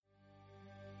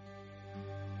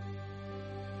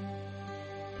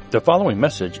The following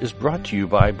message is brought to you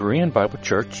by Berean Bible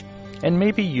Church and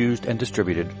may be used and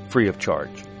distributed free of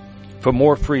charge. For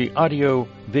more free audio,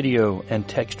 video, and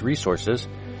text resources,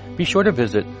 be sure to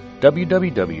visit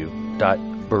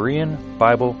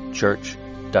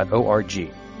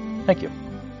www.bereanbiblechurch.org. Thank you.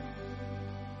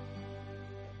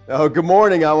 Good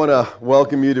morning. I want to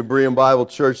welcome you to Berean Bible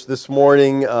Church this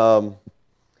morning.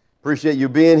 Appreciate you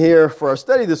being here. For our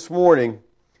study this morning,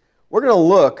 we're going to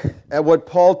look at what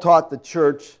Paul taught the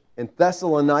church in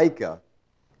Thessalonica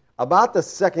about the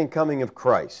second coming of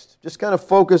Christ. Just kind of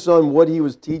focus on what he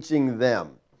was teaching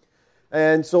them.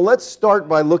 And so let's start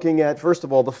by looking at, first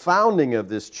of all, the founding of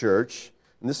this church.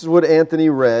 And this is what Anthony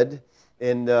read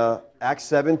in Acts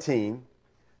 17.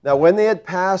 Now, when they had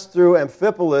passed through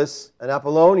Amphipolis and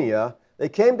Apollonia, they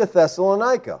came to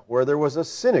Thessalonica, where there was a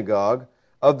synagogue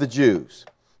of the Jews.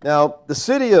 Now, the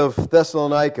city of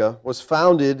Thessalonica was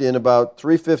founded in about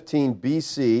 315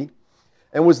 BC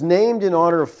and was named in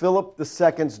honor of Philip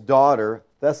II's daughter,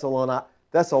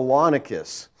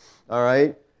 Thessalonicus. All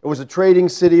right? It was a trading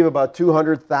city of about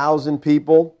 200,000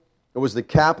 people. It was the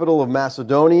capital of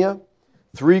Macedonia.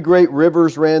 3 great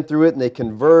rivers ran through it, and they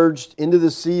converged into the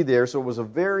sea there, so it was a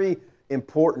very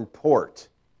important port.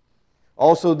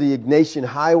 Also, the Egnatian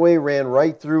Highway ran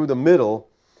right through the middle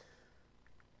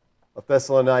of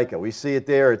Thessalonica. We see it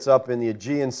there. It's up in the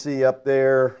Aegean Sea up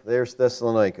there. There's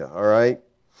Thessalonica, all right?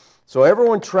 So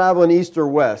everyone traveling east or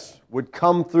west would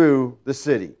come through the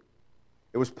city.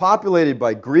 It was populated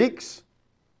by Greeks,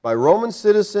 by Roman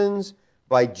citizens,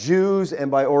 by Jews, and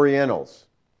by Orientals.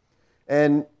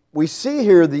 And we see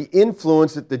here the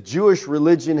influence that the Jewish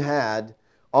religion had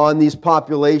on these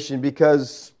population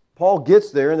because Paul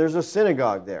gets there and there's a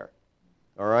synagogue there.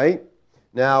 All right?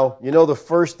 Now, you know the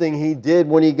first thing he did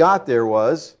when he got there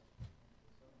was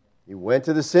he went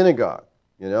to the synagogue,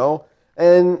 you know?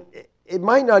 And it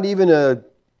might not even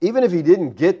if he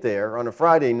didn't get there on a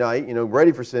Friday night, you know,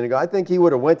 ready for synagogue, I think he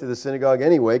would have went to the synagogue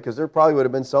anyway because there probably would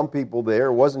have been some people there.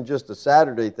 It wasn't just a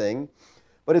Saturday thing.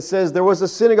 But it says there was a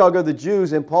synagogue of the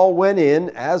Jews, and Paul went in,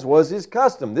 as was his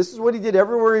custom. This is what he did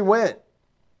everywhere he went.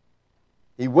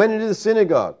 He went into the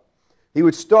synagogue. He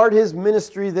would start his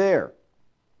ministry there.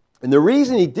 And the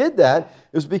reason he did that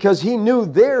is because he knew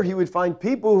there he would find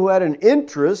people who had an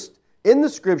interest in the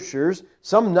Scriptures,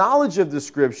 some knowledge of the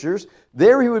Scriptures.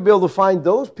 There he would be able to find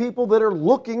those people that are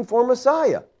looking for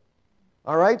Messiah.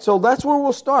 All right, so that's where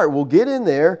we'll start. We'll get in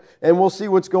there, and we'll see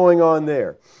what's going on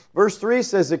there. Verse 3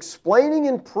 says, explaining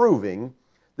and proving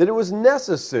that it was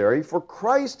necessary for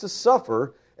Christ to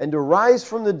suffer and to rise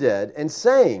from the dead, and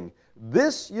saying,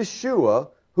 this Yeshua,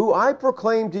 who I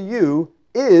proclaim to you,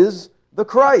 is the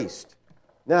Christ.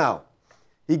 Now,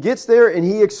 he gets there and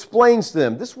he explains to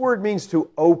them. This word means to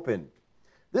open.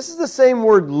 This is the same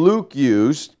word Luke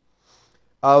used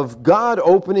of God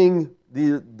opening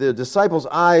the disciples'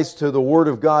 eyes to the Word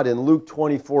of God in Luke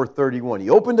 24:31. He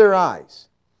opened their eyes.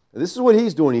 This is what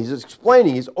he's doing. He's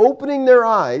explaining. He's opening their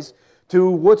eyes to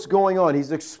what's going on.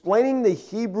 He's explaining the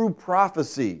Hebrew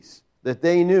prophecies that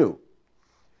they knew.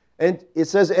 And it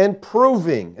says, and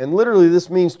proving. And literally this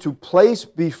means to place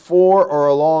before or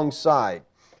alongside.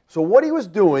 So what he was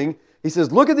doing, he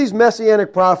says, look at these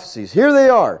messianic prophecies. Here they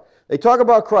are. They talk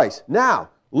about Christ. Now,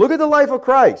 look at the life of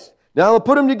Christ. Now, I'll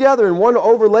put them together, and one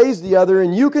overlays the other,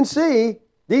 and you can see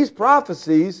these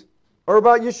prophecies are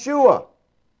about Yeshua.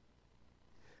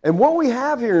 And what we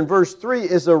have here in verse 3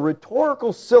 is a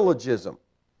rhetorical syllogism.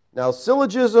 Now,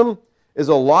 syllogism is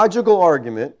a logical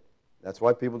argument. That's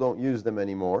why people don't use them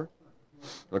anymore.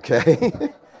 Okay?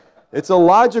 It's a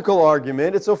logical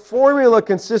argument. It's a formula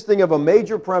consisting of a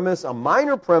major premise, a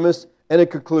minor premise, and a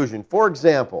conclusion. For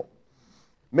example,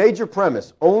 major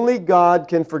premise, only God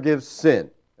can forgive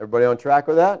sin. Everybody on track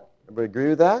with that? Everybody agree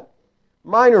with that?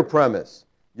 Minor premise,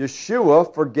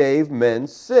 Yeshua forgave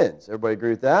men's sins. Everybody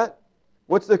agree with that?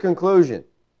 What's the conclusion?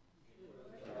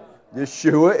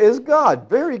 Yeshua is God.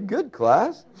 Very good,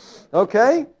 class.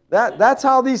 Okay? That's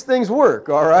how these things work,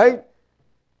 all right?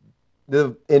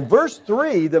 In verse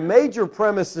 3, the major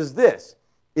premise is this.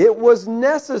 It was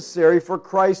necessary for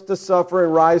Christ to suffer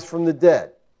and rise from the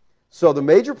dead. So the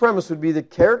major premise would be the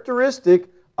characteristic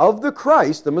of the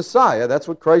Christ, the Messiah, that's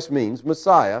what Christ means,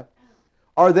 Messiah,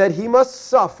 are that he must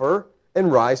suffer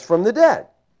and rise from the dead.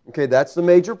 Okay, that's the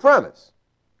major premise.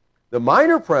 The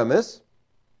minor premise,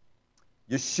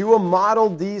 Yeshua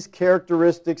modeled these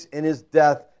characteristics in his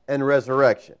death and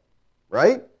resurrection.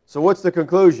 Right? So what's the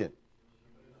conclusion?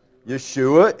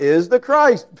 Yeshua is the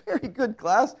Christ. Very good,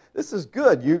 class. This is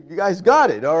good. You guys got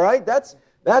it, all right? That's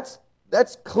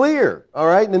clear, all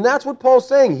right? And that's what Paul's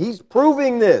saying. He's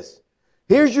proving this.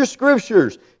 Here's your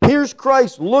scriptures. Here's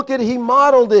Christ. Look at, he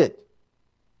modeled it.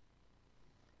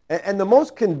 And the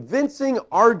most convincing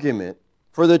argument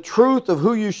for the truth of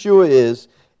who Yeshua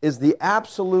is the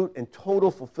absolute and total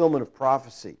fulfillment of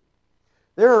prophecy.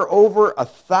 There are over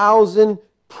 1,000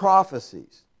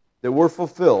 prophecies that were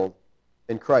fulfilled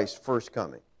in Christ's first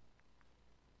coming.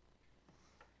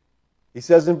 He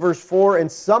says in verse 4, and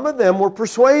some of them were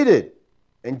persuaded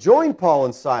and joined Paul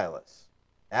and Silas,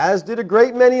 as did a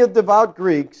great many of devout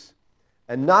Greeks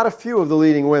and not a few of the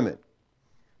leading women.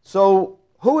 So,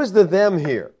 who is the them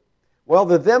here? Well,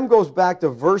 the them goes back to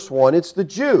verse 1. It's the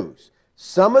Jews.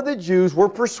 Some of the Jews were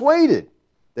persuaded.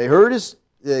 They heard his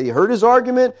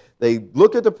argument. They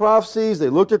looked at the prophecies. They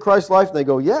looked at Christ's life, and they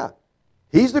go, yeah,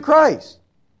 he's the Christ.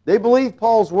 They believed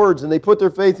Paul's words, and they put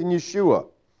their faith in Yeshua.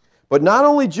 But not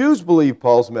only Jews believed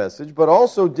Paul's message, but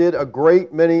also did a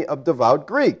great many of devout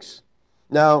Greeks.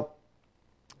 Now,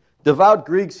 devout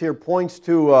Greeks here points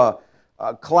to a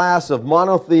class of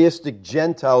monotheistic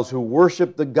Gentiles who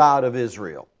worshiped the God of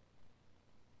Israel.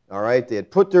 All right, they had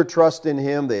put their trust in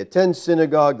Him. They attend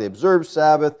synagogue. They observed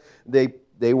Sabbath.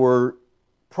 They were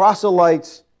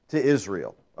proselytes to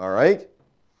Israel. All right?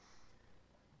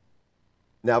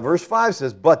 Now, verse 5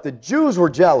 says, but the Jews were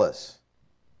jealous.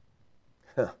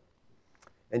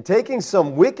 And taking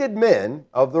some wicked men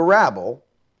of the rabble,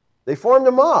 they formed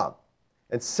a mob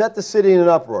and set the city in an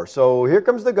uproar. So here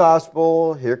comes the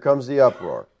gospel, here comes the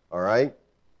uproar. All right?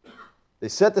 They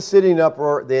set the city in an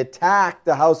uproar. They attacked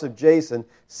the house of Jason,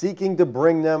 seeking to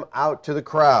bring them out to the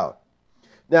crowd.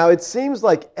 Now, it seems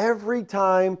like every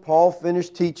time Paul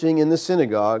finished teaching in the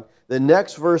synagogue, the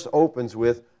next verse opens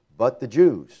with, but the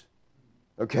Jews.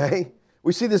 Okay?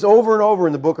 We see this over and over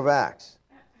in the book of Acts.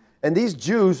 And these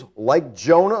Jews, like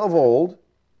Jonah of old,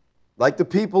 like the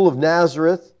people of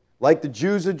Nazareth, like the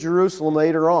Jews of Jerusalem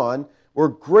later on, were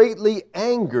greatly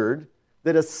angered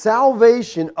that a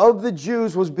salvation of the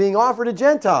Jews was being offered to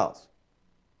Gentiles.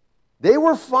 They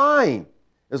were fine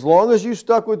as long as you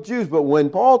stuck with Jews. But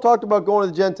when Paul talked about going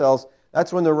to the Gentiles,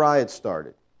 that's when the riots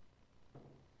started.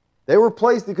 They were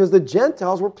placed because the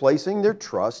Gentiles were placing their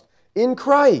trust in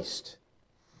Christ.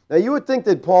 Now, you would think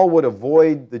that Paul would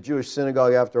avoid the Jewish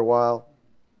synagogue after a while,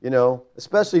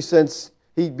 especially since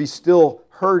he'd be still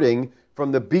hurting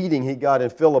from the beating he got in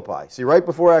Philippi. See, right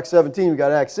before Acts 17, we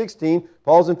got Acts 16.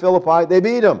 Paul's in Philippi. They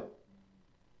beat him.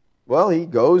 Well, he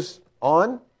goes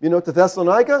on, to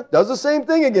Thessalonica, does the same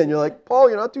thing again. You're like, Paul,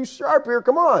 you're not too sharp here.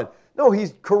 Come on. No,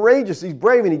 he's courageous. He's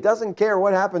brave, and he doesn't care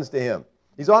what happens to him.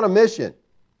 He's on a mission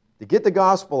to get the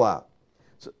gospel out.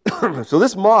 So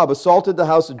this mob assaulted the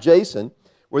house of Jason,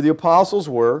 where the apostles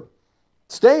were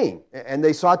staying, and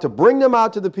they sought to bring them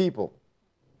out to the people.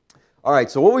 All right,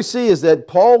 so what we see is that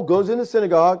Paul goes into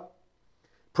synagogue,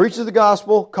 preaches the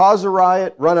gospel, causes a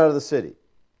riot, run out of the city.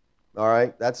 All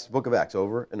right, that's the book of Acts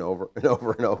over and over and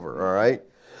over and over, all right?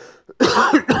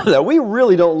 Now, we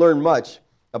really don't learn much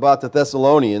about the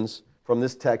Thessalonians from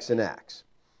this text in Acts.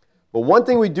 But one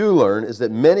thing we do learn is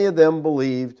that many of them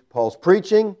believed Paul's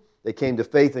preaching, they came to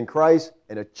faith in Christ,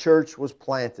 and a church was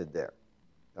planted there.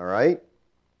 All right?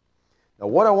 Now,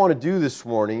 what I want to do this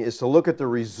morning is to look at the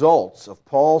results of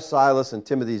Paul, Silas, and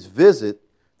Timothy's visit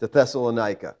to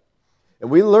Thessalonica.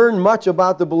 And we learn much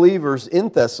about the believers in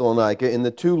Thessalonica in the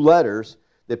two letters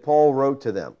that Paul wrote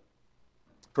to them.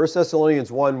 1 Thessalonians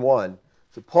 1:1,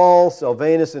 to Paul,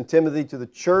 Silvanus, and Timothy, to the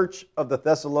church of the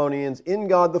Thessalonians in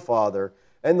God the Father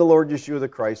and the Lord Yeshua the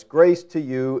Christ, grace to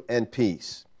you and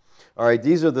peace. All right,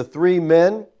 these are the three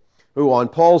men who on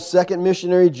Paul's second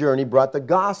missionary journey brought the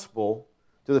gospel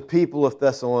to the people of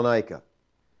Thessalonica.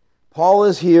 Paul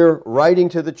is here writing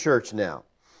to the church now.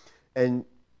 And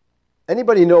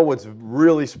anybody know what's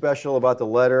really special about the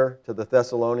letter to the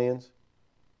Thessalonians?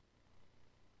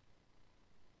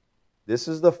 This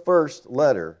is the first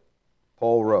letter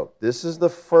Paul wrote. This is the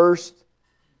first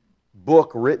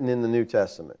book written in the New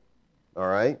Testament. All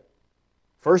right?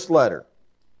 First letter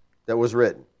that was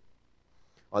written.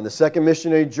 On the second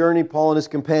missionary journey, Paul and his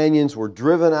companions were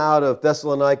driven out of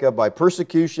Thessalonica by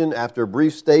persecution after a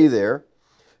brief stay there.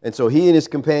 And so he and his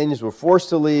companions were forced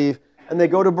to leave, and they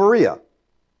go to Berea,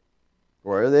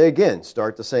 where they again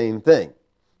start the same thing.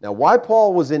 Now, why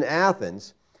Paul was in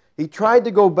Athens, he tried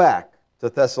to go back to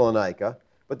Thessalonica,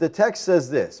 but the text says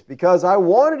this, because I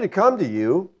wanted to come to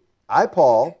you, I,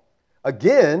 Paul,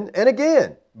 again and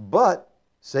again, but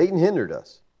Satan hindered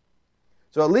us.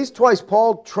 So at least twice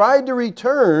Paul tried to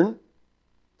return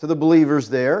to the believers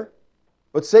there,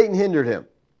 but Satan hindered him.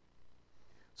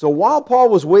 So while Paul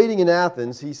was waiting in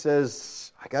Athens, he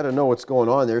says, I got to know what's going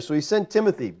on there. So he sent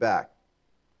Timothy back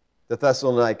to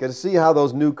Thessalonica to see how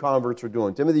those new converts were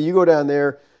doing. Timothy, you go down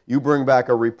there, you bring back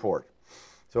a report.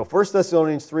 So 1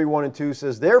 Thessalonians 3:1 and 2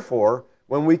 says, therefore,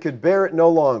 when we could bear it no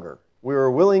longer, we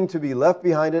were willing to be left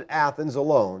behind at Athens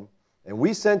alone, and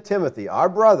we sent Timothy, our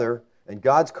brother and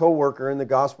God's co-worker in the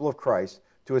gospel of Christ,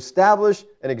 to establish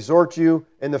and exhort you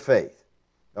in the faith.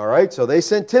 All right, so they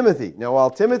sent Timothy. Now, while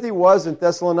Timothy was in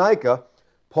Thessalonica,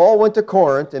 Paul went to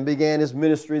Corinth and began his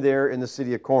ministry there in the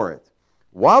city of Corinth.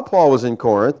 While Paul was in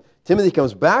Corinth, Timothy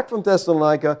comes back from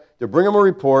Thessalonica to bring him a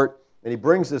report, and he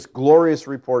brings this glorious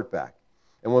report back.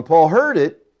 And when Paul heard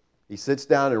it, he sits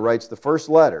down and writes the first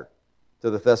letter to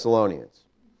the Thessalonians.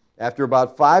 After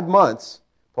about 5 months,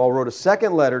 Paul wrote a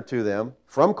second letter to them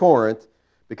from Corinth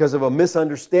because of a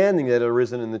misunderstanding that had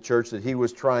arisen in the church that he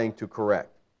was trying to correct.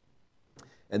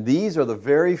 And these are the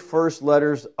very first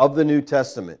letters of the New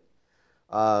Testament.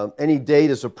 Any date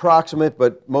is approximate,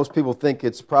 but most people think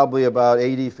it's probably about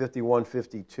AD 51,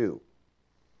 52.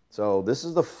 So this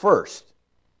is the first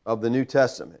of the New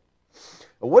Testament.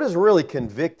 And what is really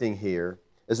convicting here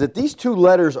is that these two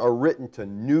letters are written to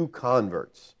new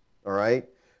converts, all right?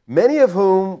 Many of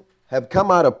whom have come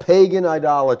out of pagan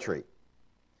idolatry.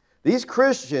 These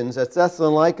Christians at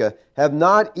Thessalonica have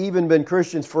not even been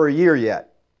Christians for a year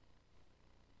yet.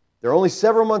 They're only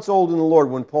several months old in the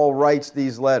Lord when Paul writes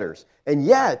these letters. And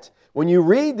yet, when you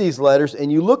read these letters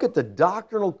and you look at the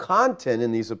doctrinal content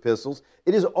in these epistles,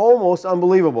 it is almost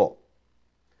unbelievable.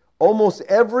 Almost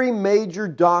every major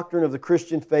doctrine of the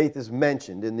Christian faith is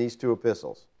mentioned in these two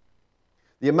epistles.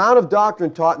 The amount of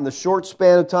doctrine taught in the short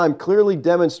span of time clearly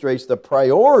demonstrates the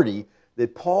priority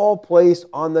that Paul placed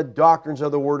on the doctrines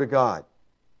of the Word of God.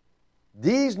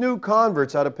 These new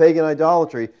converts out of pagan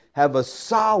idolatry have a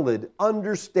solid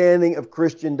understanding of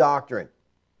Christian doctrine.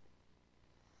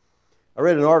 I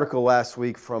read an article last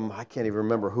week from, I can't even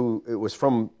remember who, it was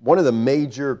from one of the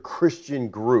major Christian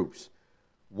groups.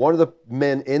 One of the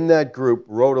men in that group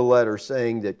wrote a letter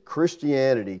saying that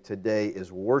Christianity today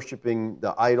is worshiping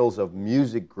the idols of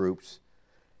music groups.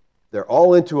 They're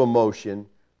all into emotion.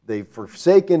 They've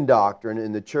forsaken doctrine,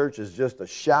 and the church is just a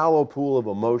shallow pool of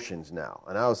emotions now.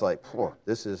 And I was like,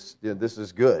 this is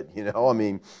good. I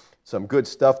mean, some good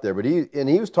stuff there. But he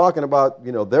was talking about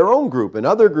their own group and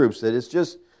other groups that it's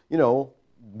just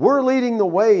we're leading the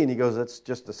way, and he goes, that's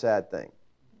just a sad thing.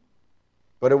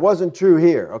 But it wasn't true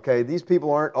here, okay? These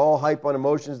people aren't all hype on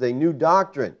emotions. They knew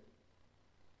doctrine.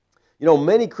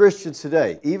 Many Christians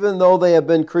today, even though they have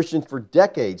been Christians for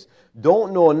decades,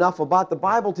 don't know enough about the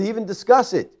Bible to even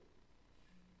discuss it.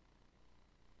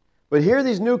 But here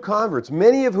these new converts,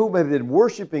 many of whom have been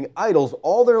worshiping idols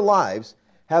all their lives,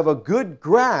 have a good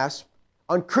grasp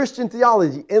on Christian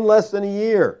theology in less than a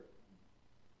year.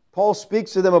 Paul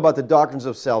speaks to them about the doctrines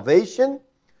of salvation,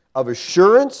 of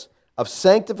assurance, of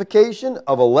sanctification,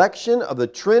 of election, of the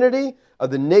Trinity,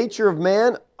 of the nature of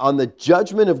man, on the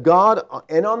judgment of God,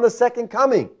 and on the second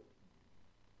coming.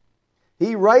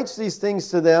 He writes these things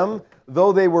to them,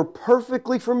 though they were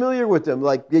perfectly familiar with them.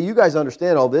 Like, yeah, you guys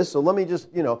understand all this, so let me just,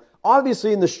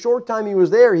 obviously in the short time he was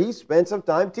there, he spent some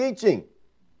time teaching.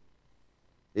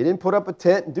 He didn't put up a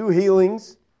tent and do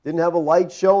healings, didn't have a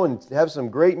light show and have some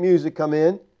great music come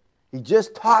in. He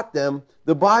just taught them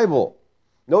the Bible.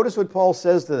 Notice what Paul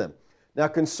says to them. Now,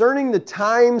 concerning the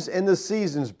times and the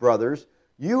seasons, brothers,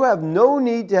 you have no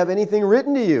need to have anything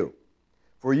written to you,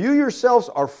 for you yourselves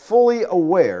are fully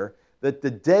aware that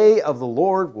the day of the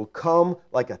Lord will come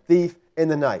like a thief in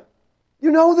the night.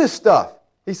 You know this stuff.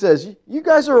 He says, you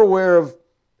guys are aware of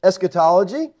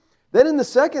eschatology. Then in the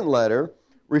second letter,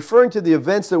 referring to the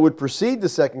events that would precede the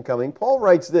second coming, Paul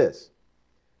writes this.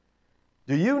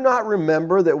 Do you not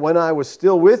remember that when I was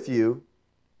still with you,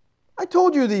 I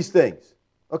told you these things?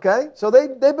 Okay? So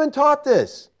they've been taught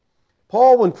this.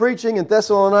 Paul, when preaching in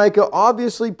Thessalonica,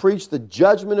 obviously preached the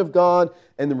judgment of God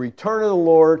and the return of the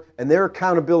Lord and their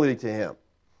accountability to Him.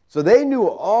 So they knew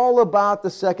all about the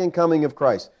second coming of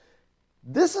Christ.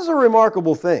 This is a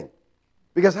remarkable thing.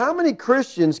 Because how many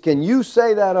Christians can you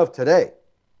say that of today?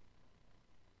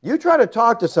 You try to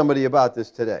talk to somebody about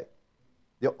this today.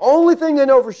 The only thing they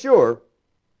know for sure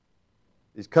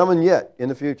is coming yet in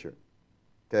the future.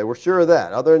 Okay, we're sure of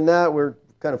that. Other than that, we're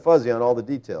kind of fuzzy on all the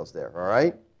details there, all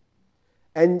right?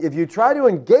 And if you try to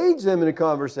engage them in a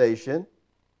conversation,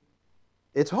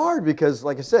 it's hard because,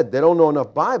 like I said, they don't know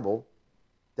enough Bible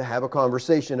to have a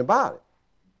conversation about it.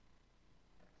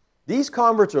 These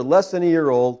converts are less than a year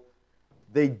old.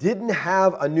 They didn't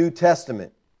have a New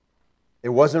Testament. It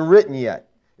wasn't written yet.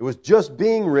 It was just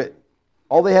being written.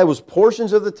 All they had was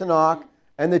portions of the Tanakh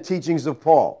and the teachings of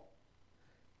Paul.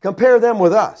 Compare them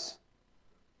with us.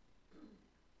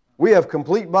 We have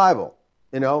complete Bible,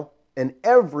 and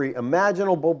every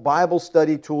imaginable Bible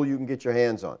study tool you can get your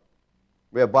hands on.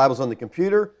 We have Bibles on the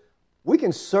computer. We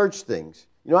can search things.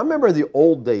 I remember the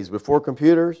old days before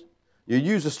computers. You'd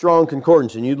use a strong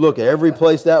concordance and you'd look at every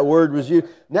place that word was used.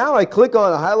 Now I click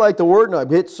on it, highlight the word, and I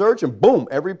hit search, and boom,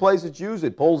 every place it's used,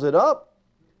 it pulls it up.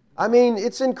 I mean,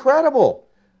 it's incredible.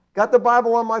 Got the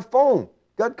Bible on my phone.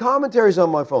 Got commentaries on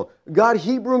my phone. Got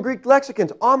Hebrew and Greek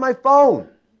lexicons on my phone.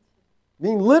 I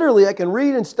mean, literally, I can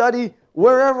read and study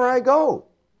wherever I go.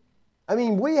 I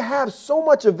mean, we have so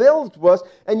much available to us,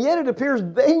 and yet it appears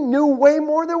they knew way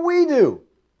more than we do.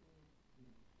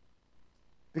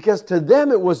 Because to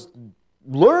them it was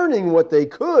learning what they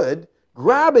could,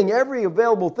 grabbing every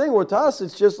available thing. Well, to us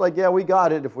it's just like, yeah, we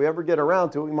got it. If we ever get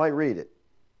around to it, we might read it.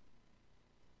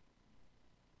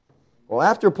 Well,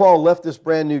 after Paul left this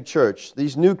brand new church,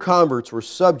 these new converts were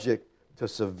subject to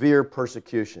severe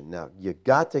persecution. Now, you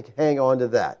got to hang on to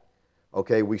that.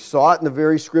 Okay, we saw it in the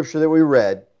very scripture that we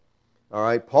read. All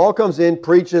right, Paul comes in,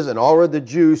 preaches, and already the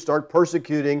Jews start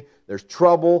persecuting. There's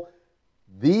trouble.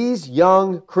 These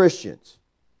young Christians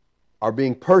are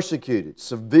being persecuted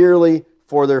severely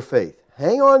for their faith.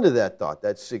 Hang on to that thought.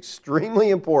 That's extremely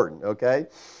important, okay?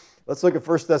 Let's look at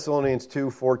 1 Thessalonians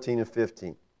 2, 14 and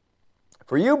 15.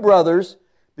 For you, brothers,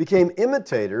 became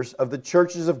imitators of the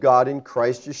churches of God in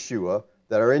Christ Yeshua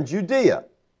that are in Judea.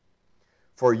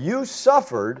 For you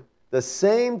suffered the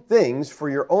same things for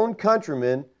your own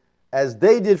countrymen as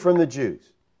they did from the Jews.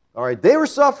 All right, they were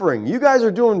suffering. You guys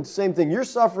are doing the same thing. You're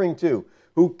suffering too.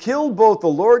 Who killed both the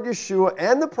Lord Yeshua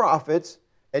and the prophets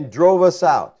and drove us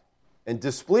out and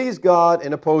displeased God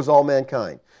and opposed all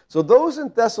mankind. So those in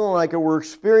Thessalonica were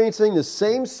experiencing the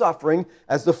same suffering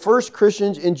as the first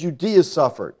Christians in Judea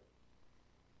suffered.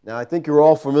 Now, I think you're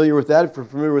all familiar with that. If you're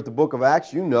familiar with the book of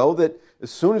Acts, you know that as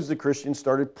soon as the Christians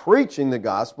started preaching the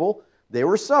gospel, they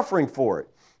were suffering for it.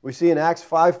 We see in Acts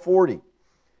 5:40.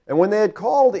 And when they had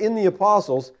called in the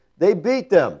apostles, they beat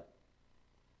them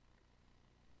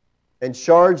and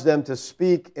charged them to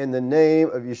speak in the name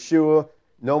of Yeshua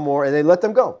no more, and they let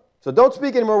them go. So don't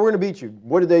speak anymore, we're going to beat you.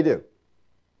 What did they do?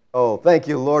 Oh, thank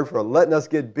you, Lord, for letting us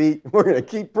get beat. We're going to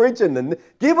keep preaching.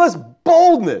 Give us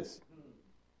boldness.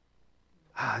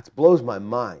 It blows my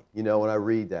mind, when I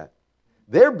read that.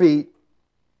 They're beat,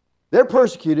 they're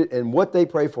persecuted, and what they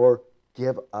pray for,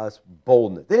 give us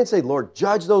boldness. They didn't say, Lord,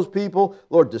 judge those people.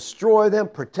 Lord, destroy them,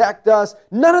 protect us.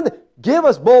 None of that. Give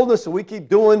us boldness so we keep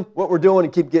doing what we're doing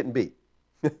and keep getting beat.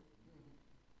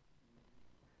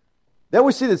 Then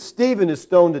we see that Stephen is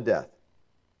stoned to death.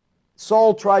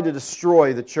 Saul tried to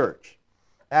destroy the church.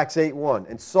 Acts 8:1.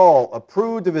 And Saul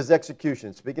approved of his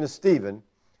execution, speaking of Stephen,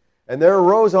 and there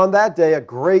arose on that day a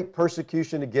great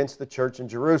persecution against the church in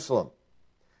Jerusalem.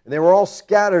 And they were all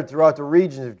scattered throughout the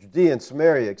regions of Judea and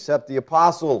Samaria, except the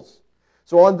apostles.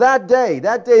 So on that day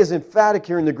is emphatic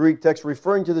here in the Greek text,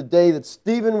 referring to the day that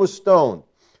Stephen was stoned.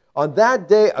 On that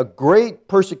day, a great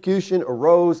persecution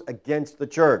arose against the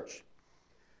church.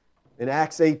 In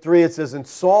Acts 8:3 it says, and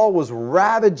Saul was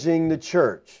ravaging the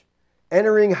church.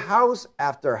 Entering house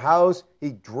after house,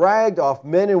 he dragged off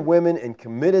men and women and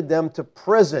committed them to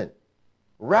prison.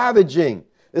 Ravaging.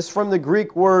 This is from the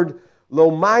Greek word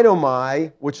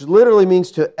lomainomai, which literally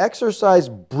means to exercise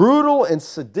brutal and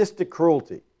sadistic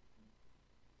cruelty.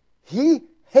 He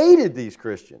hated these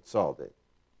Christians, Saul did.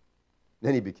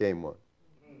 Then he became one.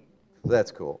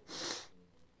 That's cool.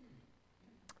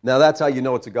 Now that's how you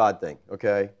know it's a God thing,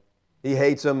 okay? He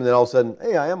hates them, and then all of a sudden,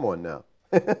 hey, I am one now.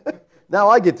 Now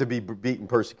I get to be beaten,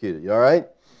 persecuted, all right?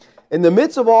 In the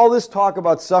midst of all this talk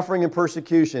about suffering and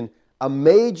persecution, a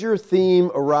major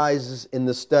theme arises in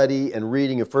the study and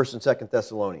reading of 1st and 2nd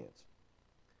Thessalonians.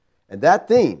 And that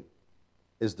theme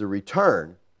is the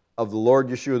return of the Lord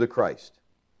Yeshua the Christ.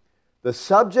 The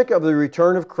subject of the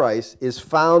return of Christ is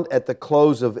found at the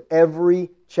close of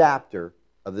every chapter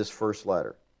of this first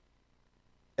letter.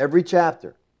 Every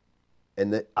chapter.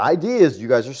 And the idea is you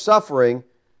guys are suffering.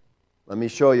 Let me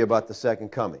show you about the second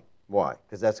coming. Why?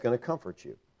 Because that's going to comfort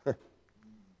you.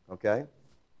 Okay?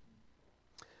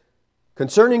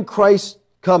 Concerning Christ's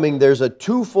coming, there's a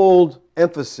twofold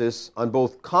emphasis on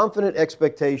both confident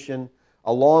expectation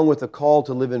along with a call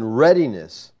to live in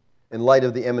readiness in light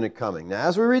of the imminent coming. Now,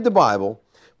 as we read the Bible,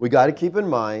 we got to keep in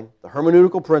mind the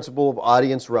hermeneutical principle of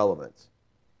audience relevance.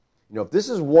 If this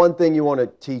is one thing you want to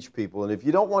teach people, and if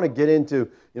you don't want to get into,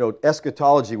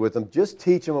 eschatology with them, just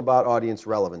teach them about audience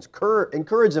relevance.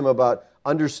 Encourage them about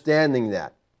understanding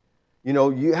that.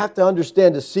 You have to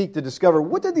understand to seek to discover,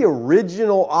 what did the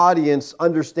original audience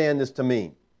understand this to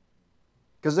mean?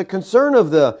 Because the concern of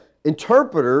the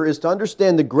interpreter is to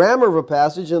understand the grammar of a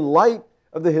passage in light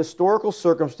of the historical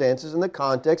circumstances and the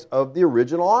context of the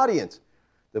original audience.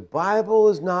 The Bible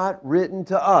is not written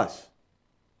to us.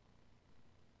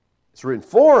 It's written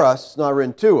for us, it's not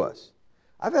written to us.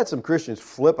 I've had some Christians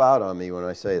flip out on me when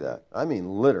I say that. I mean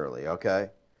literally, okay?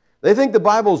 They think the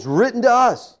Bible's written to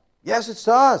us. Yes, it's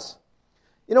to us.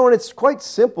 You know, and it's quite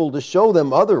simple to show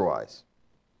them otherwise.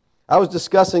 I was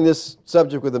discussing this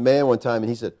subject with a man one time, and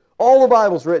he said, all the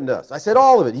Bible's written to us. I said,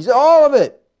 all of it. He said, all of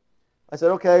it. I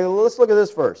said, okay, well, let's look at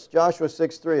this verse. Joshua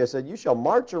 6:3. I said, you shall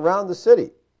march around the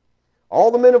city, all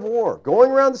the men of war,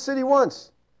 going around the city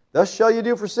once. Thus shall you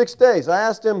do for 6 days. I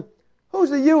asked him,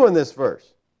 who's the you in this verse?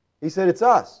 He said, it's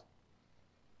us.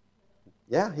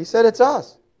 Yeah, he said, it's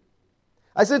us.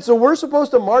 I said, so we're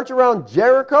supposed to march around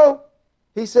Jericho?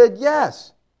 He said,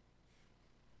 yes.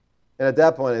 And at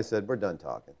that point I said, we're done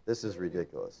talking. This is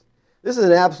ridiculous. This is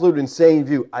an absolute insane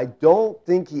view. I don't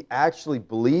think he actually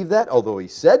believed that, although he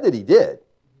said that he did.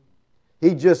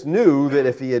 He just knew that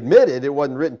if he admitted it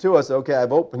wasn't written to us, okay,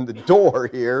 I've opened the door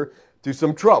here to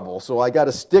some trouble, so I got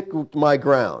to stick to my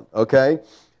ground, okay?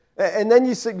 And then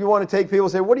you want to take people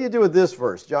and say, what do you do with this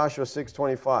verse, Joshua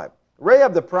 6:25?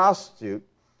 Rahab the prostitute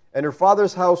and her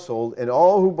father's household and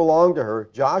all who belonged to her,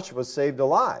 Joshua saved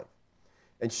alive.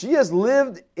 And she has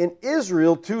lived in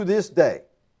Israel to this day.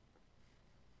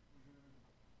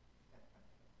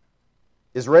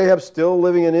 Is Rahab still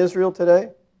living in Israel today?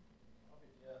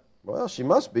 Well, she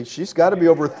must be. She's got to be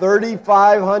over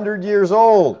 3,500 years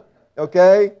old.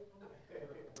 Okay?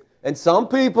 And some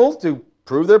people, to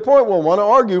prove their point, will want to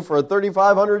argue for a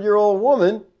 3,500-year-old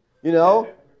woman. You know,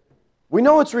 we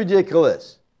know it's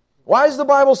ridiculous. Why does the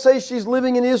Bible say she's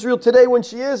living in Israel today when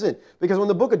she isn't? Because when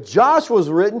the book of Joshua was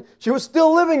written, she was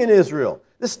still living in Israel.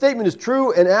 This statement is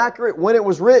true and accurate when it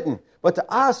was written. But to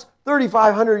us,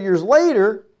 3,500 years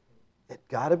later, it's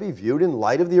got to be viewed in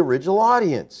light of the original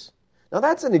audience. Now,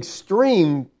 that's an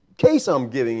extreme case I'm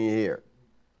giving you here.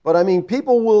 But, I mean,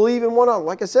 people will even want to,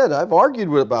 like I said, I've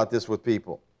argued about this with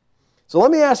people. So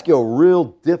let me ask you a real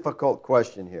difficult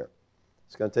question here.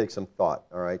 It's going to take some thought,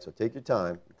 all right? So take your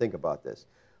time and think about this.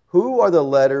 Who are the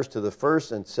letters to the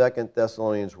 1st and 2nd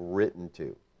Thessalonians written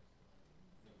to?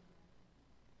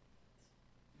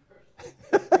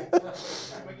 Can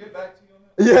we get back to you on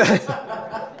that?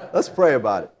 Yeah. Let's pray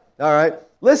about it. All right.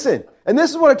 Listen, and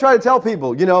this is what I try to tell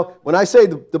people. You know, when I say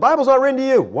the Bible's not written to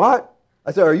you, what?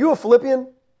 I say, are you a Philippian?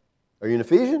 Are you an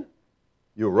Ephesian?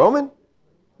 You a Roman?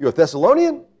 You a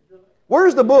Thessalonian?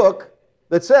 Where's the book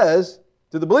that says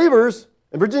to the believers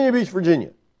in Virginia Beach,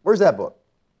 Virginia? Where's that book?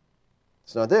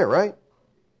 It's not there, right?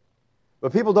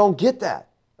 But people don't get that,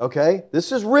 okay?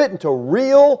 This is written to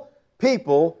real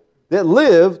people that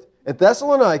lived in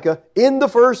Thessalonica in the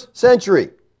 1st century,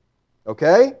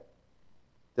 okay?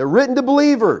 They're written to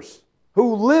believers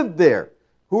who lived there,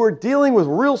 who are dealing with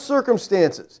real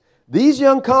circumstances. These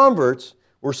young converts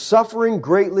were suffering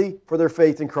greatly for their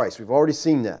faith in Christ. We've already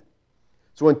seen that.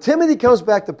 So when Timothy comes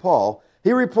back to Paul,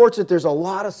 he reports that there's a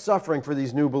lot of suffering for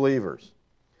these new believers.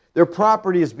 Their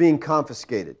property is being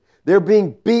confiscated. They're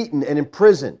being beaten and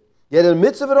imprisoned. Yet in the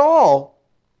midst of it all,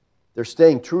 they're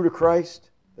staying true to Christ.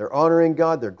 They're honoring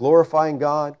God. They're glorifying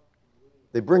God.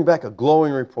 They bring back a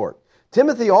glowing report.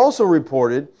 Timothy also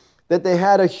reported that they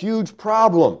had a huge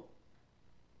problem.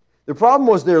 The problem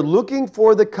was they're looking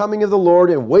for the coming of the Lord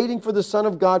and waiting for the Son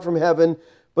of God from heaven.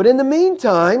 But in the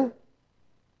meantime,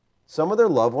 some of their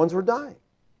loved ones were dying.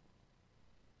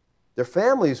 Their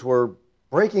families were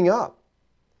breaking up.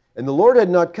 And the Lord had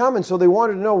not come, and so they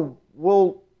wanted to know,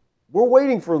 well, we're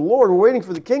waiting for the Lord, we're waiting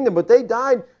for the kingdom, but they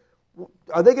died.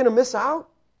 Are they going to miss out?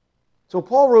 So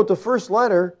Paul wrote the first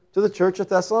letter to the church of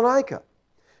Thessalonica.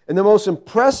 And the most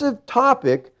impressive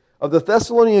topic of the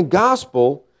Thessalonian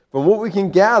gospel, from what we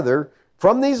can gather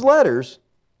from these letters,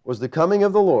 was the coming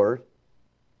of the Lord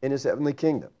in His heavenly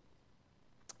kingdom.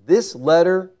 This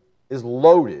letter is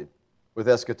loaded with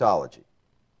eschatology.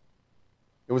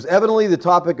 It was evidently the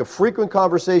topic of frequent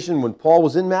conversation when Paul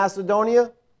was in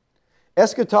Macedonia.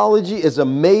 Eschatology is a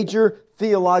major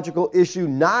theological issue,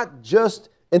 not just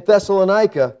in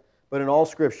Thessalonica, but in all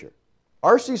Scripture.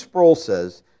 R.C. Sproul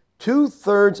says,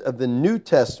 2/3 of the New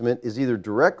Testament is either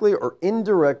directly or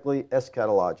indirectly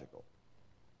eschatological.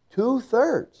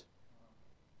 2/3.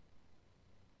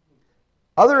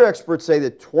 Other experts say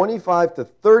that 25 to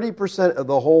 30% of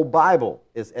the whole Bible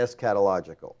is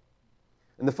eschatological.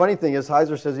 And the funny thing is,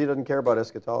 Heiser says he doesn't care about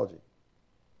eschatology.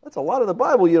 That's a lot of the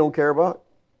Bible you don't care about,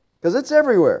 because it's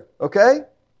everywhere, okay?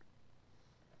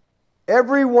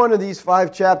 Every one of these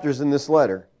 5 chapters in this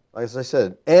letter, as I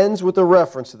said, ends with a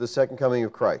reference to the second coming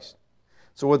of Christ.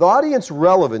 So with audience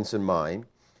relevance in mind,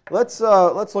 let's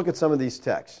look at some of these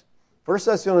texts. 1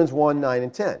 Thessalonians 1, 9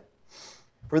 and 10.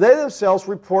 For they themselves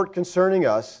report concerning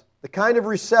us the kind of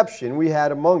reception we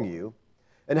had among you,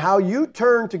 and how you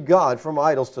turned to God from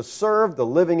idols to serve the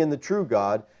living and the true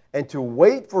God, and to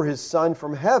wait for his Son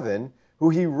from heaven, who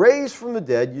he raised from the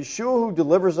dead, Yeshua, who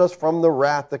delivers us from the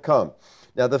wrath to come.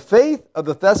 Now, the faith of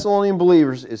the Thessalonian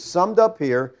believers is summed up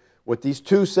here with these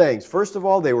two sayings. First of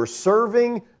all, they were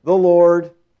serving the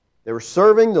Lord. They were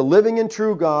serving the living and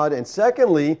true God. And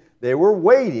secondly, they were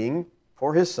waiting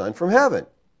for his Son from heaven.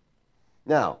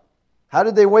 Now, how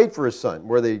did they wait for his Son?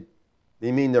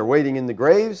 They mean they're waiting in the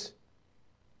graves?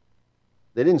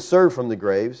 They didn't serve from the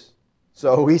graves.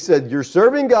 So he said, you're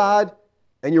serving God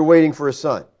and you're waiting for his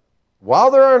Son.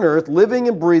 While they're on earth, living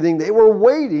and breathing, they were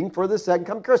waiting for the second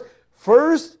coming of Christ.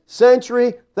 First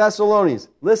century Thessalonians,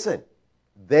 listen,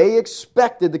 they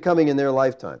expected the coming in their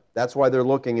lifetime. That's why they're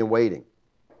looking and waiting.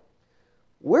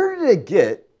 Where did they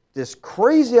get this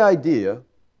crazy idea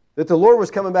that the Lord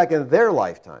was coming back in their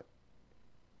lifetime?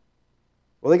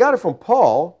 Well, they got it from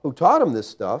Paul, who taught them this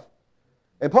stuff.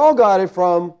 And Paul got it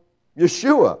from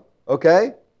Yeshua,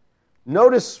 okay?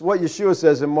 Notice what Yeshua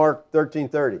says in Mark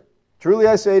 13:30. Truly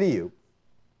I say to you,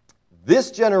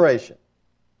 this generation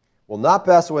will not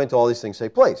pass away until all these things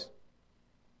take place.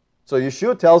 So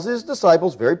Yeshua tells his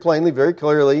disciples very plainly, very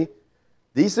clearly,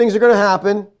 these things are going to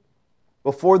happen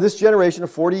before this generation, a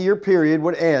 40-year period,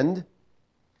 would end.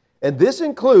 And this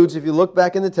includes, if you look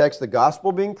back in the text, the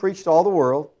gospel being preached to all the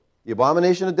world, the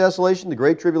abomination of desolation, the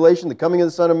great tribulation, the coming of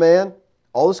the Son of Man.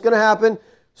 All this is going to happen.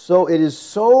 So it is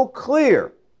so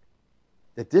clear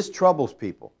that this troubles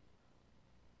people.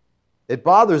 It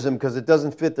bothers them because it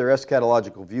doesn't fit their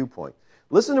eschatological viewpoint.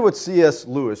 Listen to what C.S.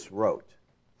 Lewis wrote.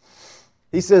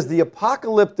 He says, the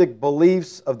apocalyptic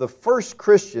beliefs of the first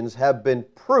Christians have been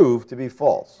proved to be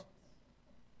false.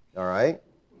 All right?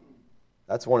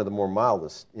 That's one of the more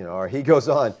mildest. He goes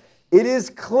on. It is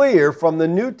clear from the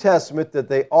New Testament that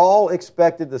they all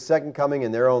expected the second coming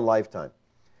in their own lifetime.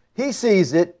 He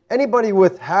sees it. Anybody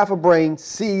with half a brain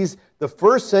sees the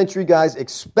first century guys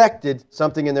expected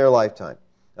something in their lifetime.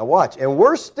 Now watch. And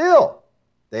worse still,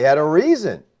 they had a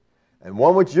reason. And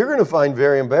one which you're going to find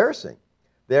very embarrassing.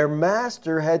 Their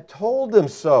master had told them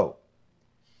so.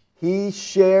 He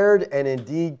shared and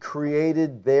indeed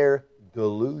created their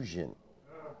delusion.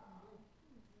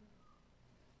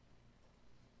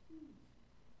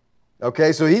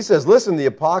 Okay, so he says, listen, the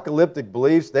apocalyptic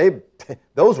beliefs,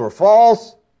 those were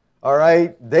false. All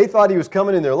right, they thought he was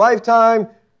coming in their lifetime.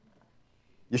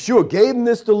 Yeshua gave them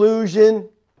this delusion.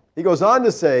 He goes on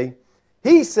to say,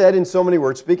 he said in so many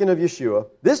words, speaking of Yeshua,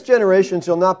 this generation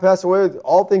shall not pass away,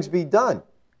 all things be done.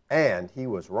 And he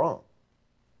was wrong.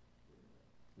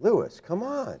 Lewis, come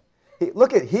on.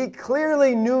 He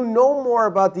clearly knew no more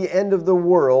about the end of the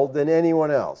world than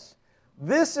anyone else.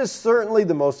 This is certainly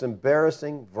the most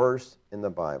embarrassing verse in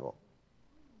the Bible.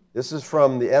 This is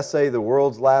from the essay, The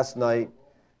World's Last Night,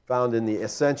 found in the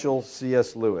Essential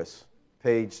C.S. Lewis,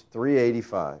 page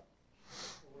 385.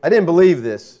 I didn't believe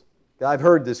this. I've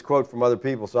heard this quote from other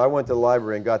people, so I went to the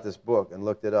library and got this book and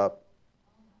looked it up.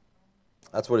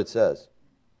 That's what it says.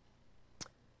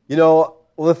 Well,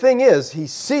 the thing is, he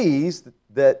sees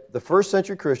that the first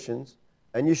century Christians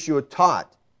and Yeshua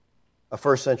taught a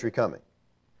first century coming.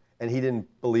 And he didn't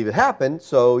believe it happened,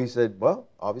 so he said, well,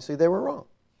 obviously they were wrong.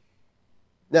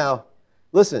 Now,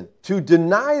 listen, to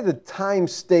deny the time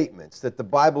statements that the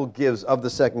Bible gives of the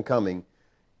second coming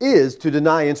is to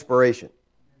deny inspiration.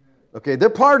 Okay, they're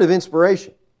part of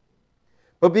inspiration.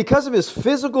 But because of his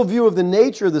physical view of the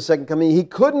nature of the second coming, he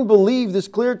couldn't believe this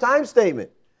clear time statement.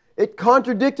 It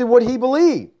contradicted what he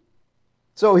believed.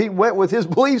 So he went with his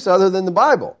beliefs other than the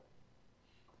Bible.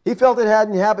 He felt it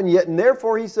hadn't happened yet, and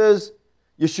therefore he says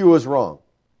Yeshua is wrong.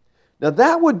 Now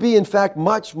that would be, in fact,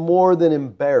 much more than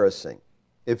embarrassing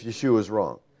if Yeshua is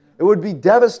wrong. It would be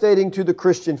devastating to the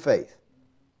Christian faith.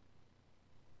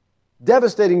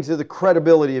 Devastating to the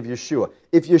credibility of Yeshua.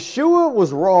 If Yeshua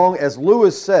was wrong, as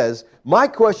Lewis says, my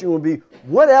question would be,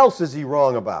 what else is he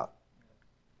wrong about?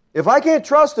 If I can't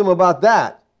trust him about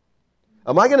that,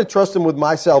 am I going to trust him with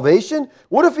my salvation?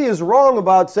 What if he is wrong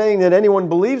about saying that anyone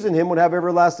believes in him would have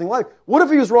everlasting life? What if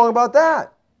he was wrong about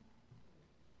that?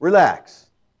 Relax.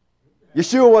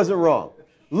 Yeshua wasn't wrong.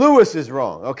 Lewis is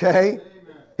wrong, okay?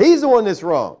 He's the one that's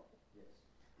wrong.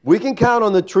 We can count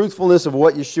on the truthfulness of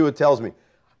what Yeshua tells me.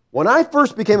 When I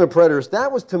first became a preterist,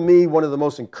 that was to me one of the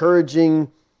most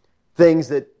encouraging things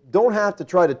that don't have to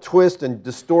try to twist and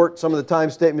distort some of the time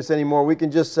statements anymore. We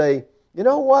can just say, you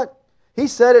know what? He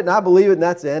said it and I believe it and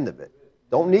that's the end of it.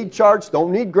 Don't need charts,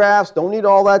 don't need graphs, don't need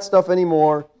all that stuff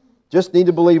anymore. Just need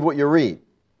to believe what you read.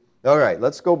 All right,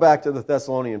 let's go back to the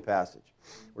Thessalonian passage.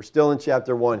 We're still in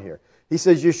chapter 1 here. He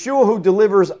says, Yeshua who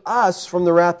delivers us from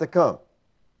the wrath to come.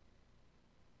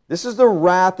 This is the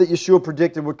wrath that Yeshua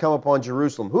predicted would come upon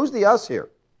Jerusalem. Who's the us here?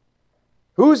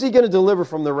 Who is he going to deliver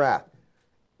from the wrath?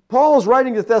 Paul's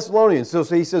writing to Thessalonians, so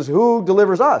he says, who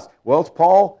delivers us? Well, it's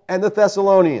Paul and the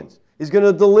Thessalonians. He's going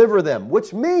to deliver them,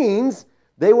 which means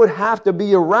they would have to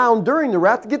be around during the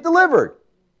wrath to get delivered.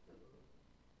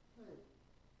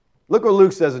 Look what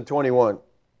Luke says in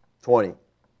 21:20.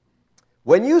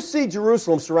 When you see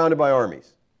Jerusalem surrounded by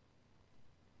armies,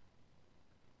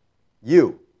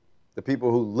 you, the people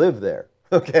who live there,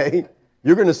 okay,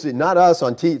 you're going to see, not us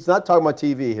on TV, it's not talking about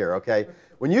TV here, okay?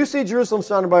 When you see Jerusalem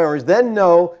surrounded by armies, then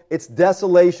know its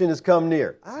desolation has come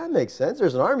near. That makes sense.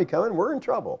 There's an army coming. We're in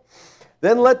trouble.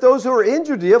 Then let those who are in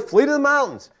Judea flee to the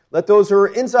mountains. Let those who are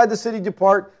inside the city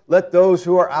depart. Let those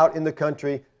who are out in the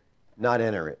country not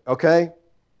enter it. Okay?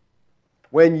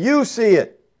 When you see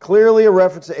it, clearly a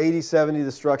reference to AD 70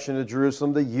 destruction of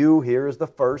Jerusalem. The you here is the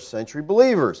first century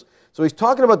believers. So he's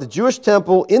talking about the Jewish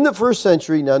temple in the first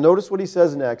century. Now notice what he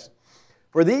says next.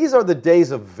 For these are the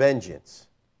days of vengeance.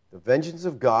 The vengeance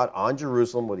of God on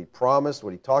Jerusalem, what he promised,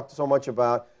 what he talked so much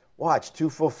about. Watch, to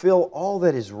fulfill all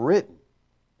that is written.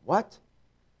 What?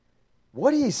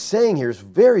 What he's saying here is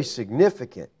very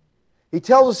significant. He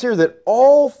tells us here that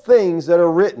all things that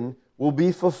are written will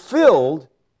be fulfilled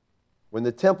when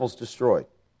the temple's destroyed.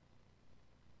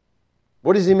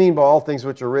 What does he mean by all things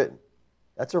which are written?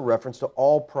 That's a reference to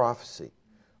all prophecy.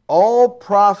 All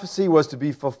prophecy was to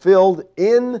be fulfilled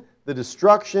in the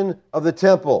destruction of the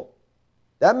temple.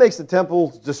 That makes the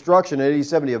temple's destruction in AD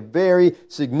 70 a very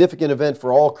significant event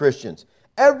for all Christians.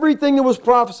 Everything that was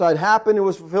prophesied happened and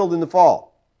was fulfilled in the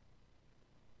fall.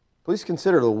 Please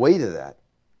consider the weight of that.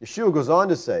 Yeshua goes on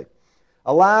to say,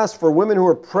 alas, for women who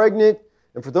are pregnant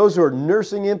and for those who are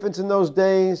nursing infants in those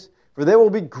days, for there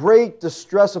will be great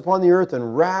distress upon the earth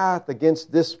and wrath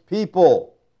against this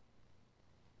people.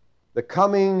 The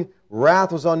coming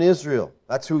wrath was on Israel.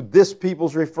 That's who this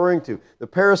people's referring to. The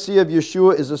parousia of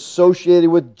Yeshua is associated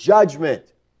with judgment.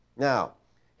 Now,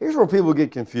 here's where people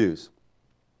get confused.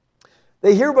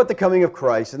 They hear about the coming of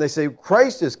Christ and they say,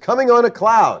 Christ is coming on a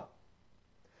cloud.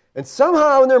 And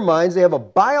somehow in their minds they have a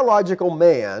biological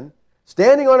man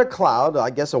standing on a cloud, I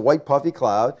guess a white puffy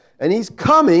cloud, and he's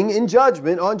coming in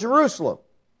judgment on Jerusalem.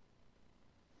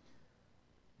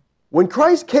 When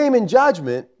Christ came in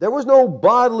judgment, there was no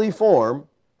bodily form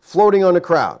floating on a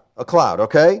cloud,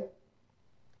 okay?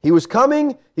 He was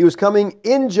coming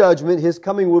in judgment. His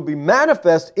coming would be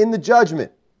manifest in the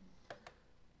judgment.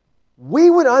 We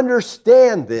would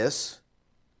understand this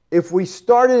if we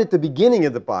started at the beginning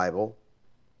of the Bible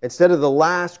instead of the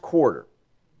last quarter,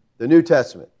 the New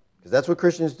Testament, because that's what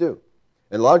Christians do.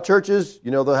 And a lot of churches,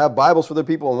 they'll have Bibles for their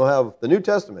people and they'll have the New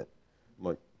Testament. I'm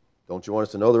like, don't you want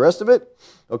us to know the rest of it?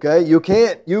 Okay, you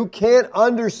can't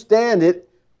understand it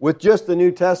with just the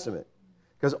New Testament.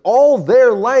 Because all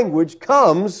their language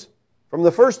comes from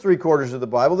the first three quarters of the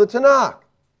Bible, the Tanakh.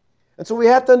 And so we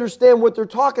have to understand what they're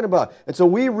talking about. And so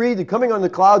we read the coming on the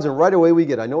clouds and right away we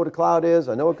get, I know what a cloud is,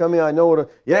 I know what coming,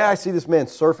 I see this man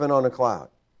surfing on a cloud.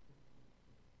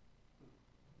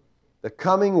 The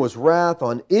coming was wrath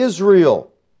on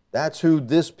Israel. That's who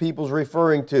this people's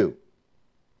referring to.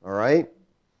 All right?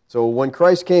 So when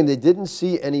Christ came, they didn't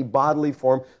see any bodily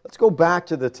form. Let's go back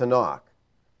to the Tanakh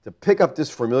to pick up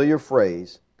this familiar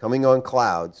phrase, coming on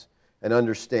clouds, and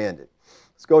understand it.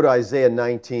 Let's go to Isaiah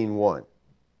 19:1.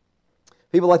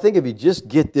 People, I think if you just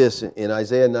get this in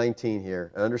Isaiah 19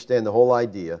 here and understand the whole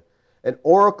idea, an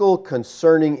oracle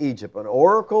concerning Egypt. An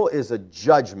oracle is a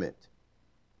judgment.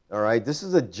 All right? This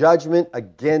is a judgment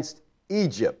against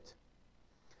Egypt.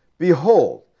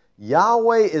 Behold,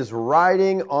 Yahweh is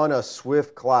riding on a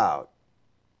swift cloud.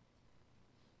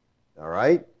 All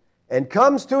right? And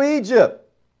comes to Egypt.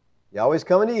 Yahweh's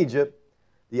coming to Egypt.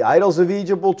 The idols of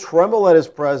Egypt will tremble at his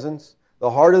presence. The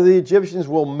heart of the Egyptians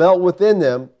will melt within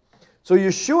them. So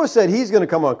Yeshua said he's going to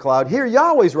come on a cloud. Here,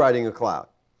 Yahweh's riding a cloud.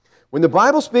 When the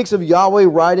Bible speaks of Yahweh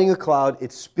riding a cloud,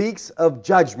 it speaks of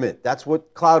judgment. That's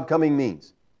what cloud coming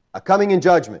means. A coming in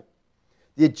judgment.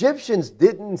 The Egyptians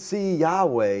didn't see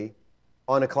Yahweh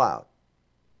on a cloud.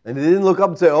 And they didn't look up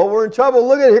and say, oh, we're in trouble.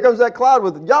 Look at it. Here comes that cloud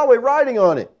with Yahweh riding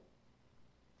on it.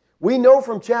 We know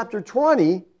from chapter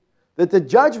 20 that the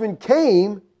judgment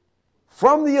came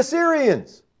from the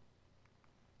Assyrians.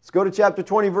 Let's go to chapter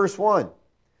 20, verse 1.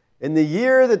 In the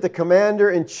year that the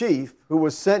commander-in-chief, who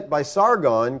was sent by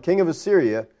Sargon, king of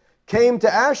Assyria, came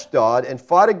to Ashdod and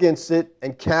fought against it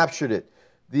and captured it.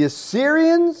 The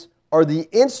Assyrians are the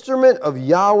instrument of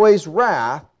Yahweh's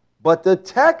wrath, but the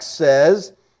text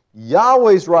says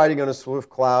Yahweh's riding on a swift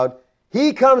cloud.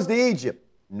 He comes to Egypt.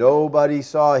 Nobody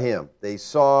saw him. They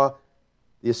saw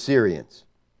the Assyrians.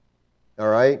 All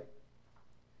right?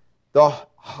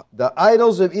 The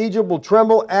idols of Egypt will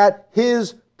tremble at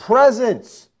his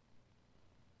presence.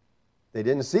 They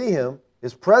didn't see him.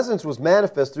 His presence was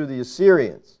manifest through the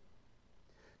Assyrians.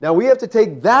 Now we have to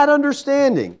take that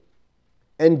understanding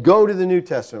and go to the New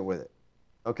Testament with it.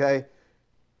 Okay?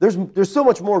 There's so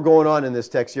much more going on in this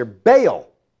text here. Baal.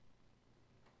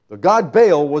 The god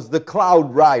Baal was the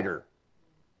cloud rider.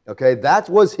 Okay? That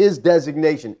was his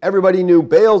designation. Everybody knew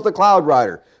Baal's the cloud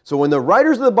rider. So when the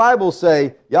writers of the Bible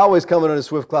say Yahweh's coming on a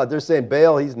swift cloud, they're saying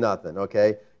Baal, he's nothing.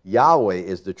 Okay? Yahweh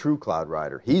is the true cloud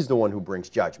rider. He's the one who brings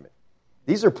judgment.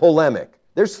 These are polemic.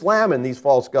 They're slamming these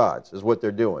false gods, is what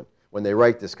they're doing when they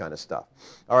write this kind of stuff.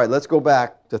 All right, let's go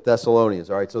back to Thessalonians.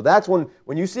 All right, so that's when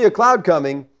you see a cloud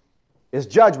coming, his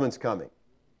judgment's coming.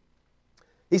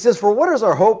 He says, for what is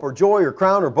our hope or joy or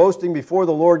crown or boasting before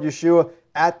the Lord Yeshua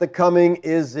at the coming?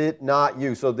 Is it not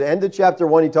you? So the end of chapter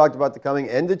 1, he talked about the coming.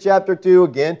 End of chapter 2,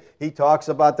 again, he talks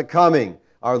about the coming.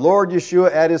 Our Lord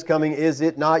Yeshua at his coming, is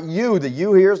it not you? The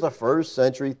you here is the first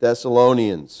century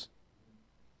Thessalonians.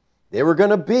 They were going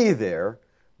to be there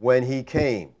when he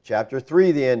came. Chapter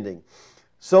 3, the ending.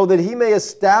 So that he may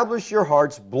establish your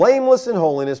hearts blameless in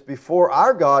holiness before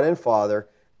our God and Father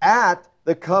at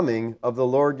the coming of the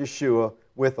Lord Yeshua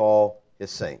with all his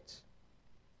saints.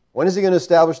 When is he going to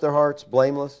establish their hearts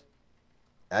blameless?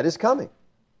 At his coming.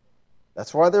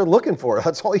 That's why they're looking for it.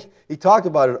 That's all he talked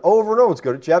about it over and over. Let's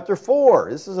go to chapter 4.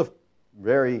 This is a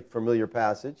very familiar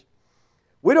passage.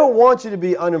 We don't want you to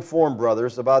be uninformed,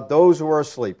 brothers, about those who are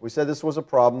asleep. We said this was a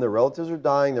problem. Their relatives are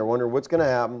dying. They're wondering what's going to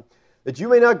happen. That you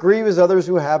may not grieve as others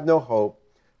who have no hope.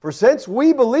 For since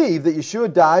we believe that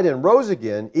Yeshua died and rose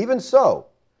again, even so,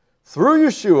 through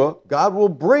Yeshua, God will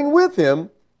bring with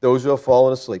him those who have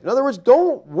fallen asleep. In other words,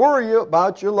 don't worry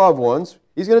about your loved ones.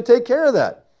 He's going to take care of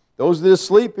that. Those that are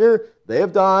asleep here, they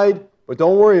have died, but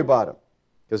don't worry about them,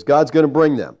 because God's going to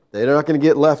bring them. They're not going to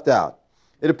get left out.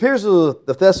 It appears that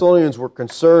the Thessalonians were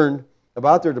concerned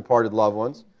about their departed loved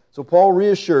ones, so Paul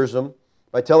reassures them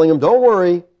by telling them, don't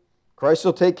worry, Christ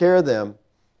will take care of them.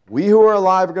 We who are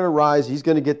alive are going to rise. He's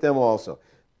going to get them also.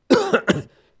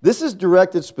 This is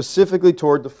directed specifically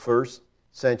toward the first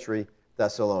century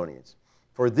Thessalonians.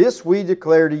 For this we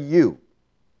declare to you,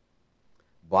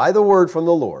 by the word from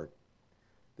the Lord,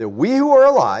 that we who are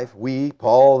alive, we,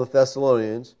 Paul, the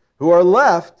Thessalonians, who are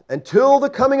left until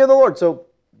the coming of the Lord. So,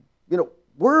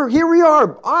 here we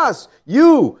are, us,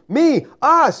 you, me,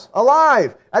 us,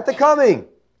 alive at the coming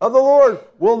of the Lord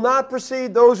will not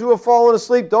precede those who have fallen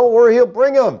asleep. Don't worry, he'll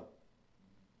bring them.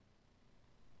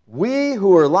 We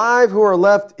who are alive, who are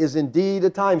left, is indeed a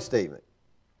time statement.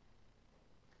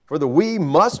 For the we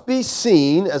must be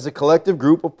seen as a collective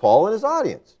group of Paul and his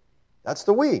audience. That's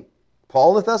the we,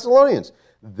 Paul and the Thessalonians.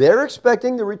 They're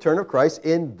expecting the return of Christ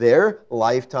in their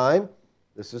lifetime.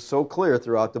 This is so clear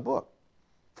throughout the book.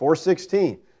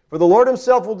 4:16. For the Lord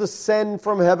himself will descend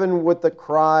from heaven with the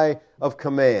cry of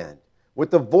command,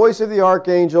 with the voice of the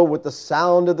archangel, with the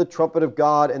sound of the trumpet of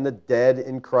God, and the dead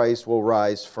in Christ will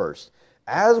rise first.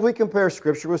 As we compare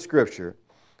Scripture with Scripture,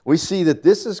 we see that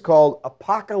this is called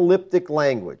apocalyptic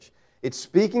language. It's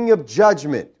speaking of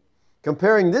judgment.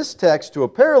 Comparing this text to a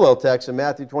parallel text in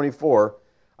Matthew 24,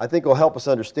 I think will help us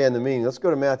understand the meaning. Let's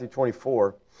go to Matthew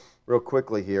 24 real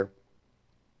quickly here.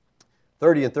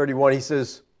 30 and 31, he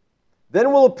says,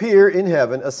 Then will appear in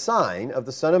heaven a sign of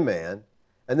the Son of Man,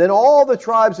 and then all the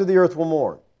tribes of the earth will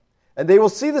mourn. And they will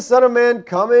see the Son of Man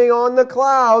coming on the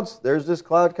clouds. There's this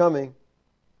cloud coming.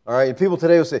 All right, and people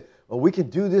today will say, well, we can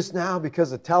do this now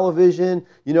because of television,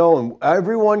 and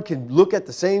everyone can look at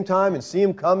the same time and see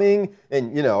him coming,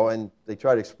 and they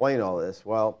try to explain all this.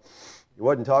 Well, he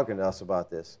wasn't talking to us about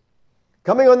this.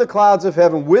 Coming on the clouds of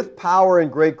heaven with power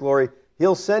and great glory,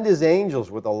 he'll send his angels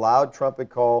with a loud trumpet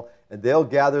call, and they'll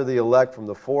gather the elect from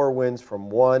the four winds from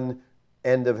one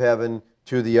end of heaven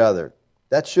to the other.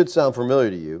 That should sound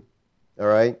familiar to you, all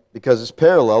right, because it's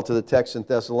parallel to the text in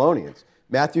Thessalonians.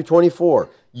 Matthew 24,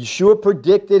 Yeshua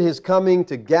predicted his coming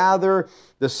to gather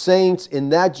the saints in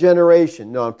that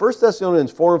generation. Now, in 1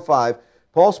 Thessalonians 4 and 5,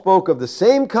 Paul spoke of the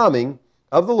same coming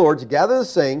of the Lord to gather the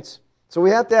saints. So we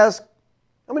have to ask,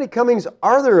 how many comings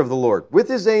are there of the Lord with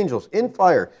his angels, in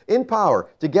fire, in power,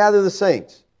 to gather the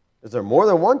saints? Is there more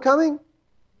than one coming?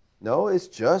 No, it's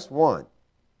just one.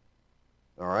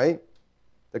 All right?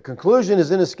 The conclusion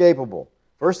is inescapable.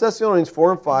 1 Thessalonians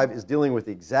 4 and 5 is dealing with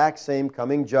the exact same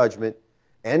coming judgment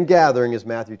and gathering as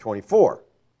Matthew 24.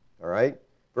 All right?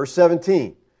 Verse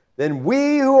 17. Then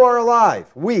we who are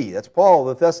alive, we, that's Paul,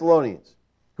 the Thessalonians,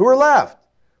 who are left,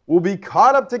 will be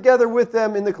caught up together with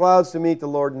them in the clouds to meet the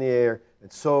Lord in the air,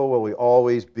 and so will we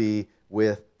always be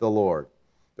with the Lord.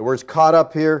 The word's caught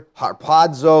up here,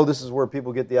 harpazo, this is where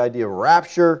people get the idea of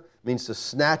rapture, it means to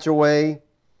snatch away.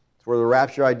 That's where the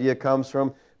rapture idea comes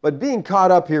from. But being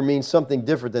caught up here means something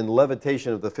different than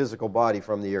levitation of the physical body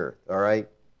from the earth, all right?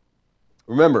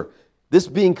 Remember, this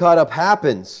being caught up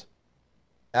happens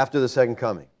after the second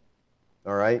coming,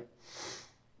 all right?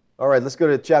 All right, let's go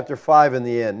to chapter 5 in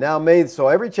the end. So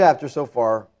every chapter so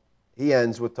far, he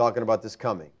ends with talking about this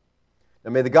coming.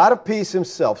 Now may the God of peace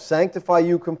himself sanctify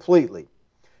you completely,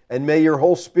 and may your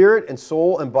whole spirit and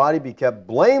soul and body be kept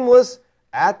blameless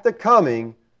at the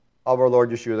coming of our Lord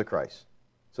Yeshua the Christ.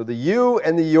 So the you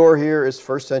and the your here is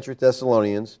first century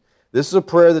Thessalonians. This is a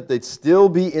prayer that they'd still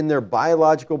be in their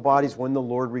biological bodies when the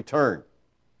Lord returned.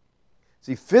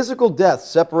 See, physical death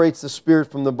separates the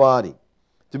spirit from the body.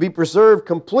 To be preserved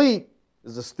complete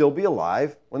is to still be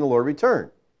alive when the Lord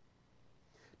returned.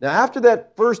 Now, after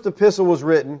that first epistle was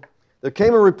written, there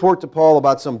came a report to Paul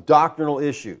about some doctrinal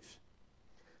issues.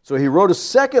 So he wrote a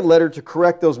second letter to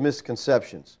correct those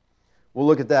misconceptions. We'll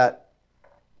look at that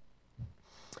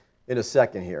in a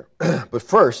second here. But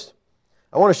first,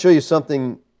 I want to show you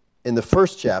something in the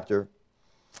first chapter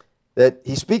that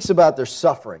he speaks about their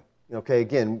suffering. Okay,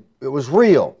 again, it was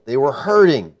real. They were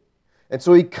hurting. And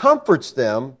so he comforts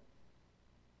them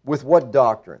with what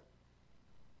doctrine?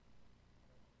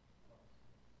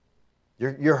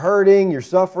 You're hurting, you're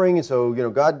suffering, and so,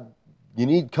 God, you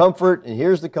need comfort, and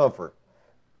here's the comfort.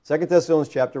 2 Thessalonians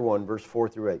chapter 1, verse 4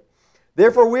 through 8.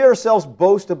 Therefore we ourselves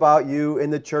boast about you in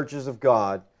the churches of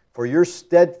God for your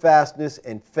steadfastness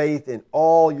and faith in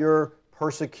all your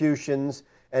persecutions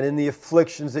and in the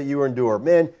afflictions that you endure.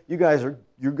 Man, you guys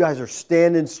are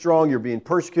standing strong. You're being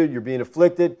persecuted. You're being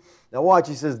afflicted. Now watch,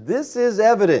 he says, this is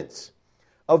evidence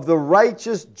of the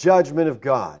righteous judgment of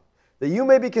God, that you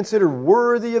may be considered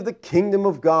worthy of the kingdom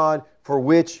of God for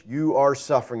which you are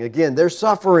suffering. Again, they're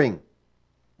suffering.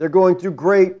 They're going through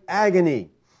great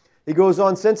agony. He goes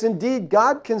on, since indeed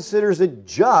God considers it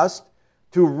just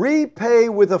to repay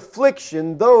with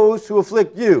affliction those who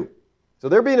afflict you. So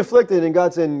they're being afflicted, and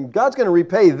God's saying, God's going to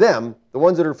repay them, the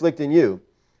ones that are afflicting you.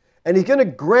 And He's going to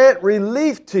grant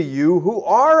relief to you who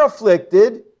are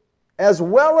afflicted, as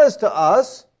well as to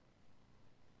us.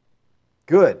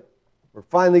 Good. We're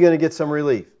finally going to get some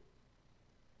relief.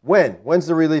 When? When's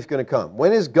the relief going to come?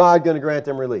 When is God going to grant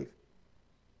them relief?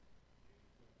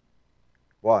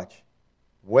 Watch.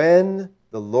 When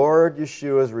the Lord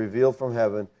Yeshua is revealed from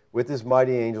heaven with His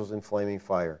mighty angels in flaming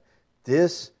fire.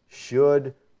 This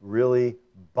should really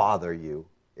bother you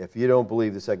if you don't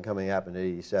believe the second coming happened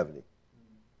in AD 70.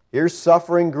 Here's a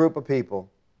suffering group of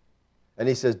people, and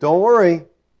He says, don't worry,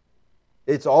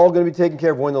 it's all going to be taken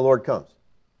care of when the Lord comes.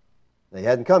 They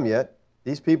hadn't come yet.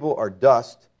 These people are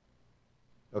dust.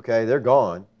 Okay, they're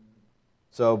gone.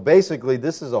 So basically,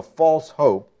 this is a false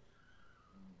hope.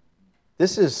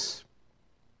 This is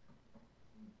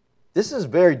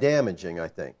very damaging, I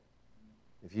think,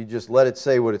 if you just let it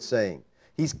say what it's saying.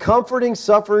 He's comforting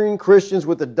suffering Christians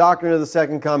with the doctrine of the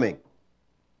second coming.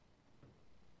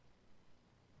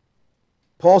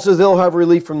 Paul says they'll have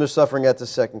relief from their suffering at the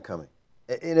second coming.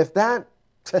 And if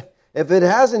it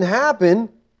hasn't happened,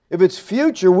 if it's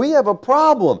future, we have a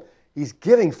problem. He's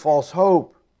giving false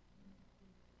hope.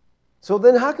 So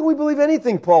then how can we believe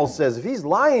anything Paul says? If he's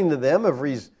lying to them, if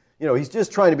he's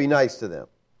just trying to be nice to them.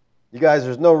 You guys,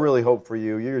 there's no really hope for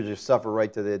you. You're just suffer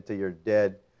right till you're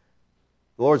dead.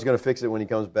 The Lord's going to fix it when He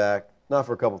comes back. Not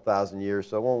for a couple thousand years,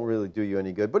 so it won't really do you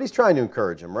any good. But He's trying to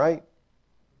encourage them, right?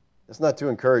 That's not too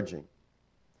encouraging.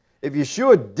 If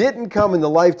Yeshua didn't come in the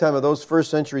lifetime of those first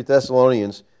century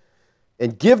Thessalonians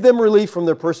and give them relief from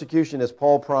their persecution as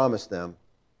Paul promised them,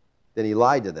 then He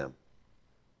lied to them.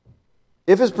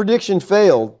 If His prediction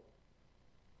failed,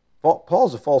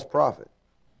 Paul's a false prophet.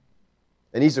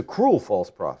 And he's a cruel false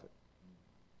prophet.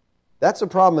 That's a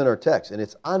problem in our text, and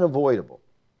it's unavoidable.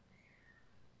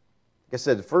 Like I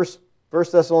said, the first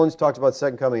Thessalonians talks about the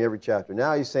second coming every chapter.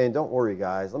 Now he's saying, don't worry,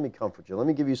 guys. Let me comfort you. Let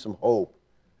me give you some hope.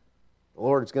 The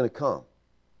Lord is going to come.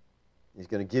 He's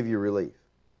going to give you relief.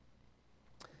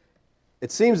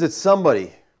 It seems that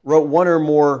somebody wrote one or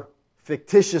more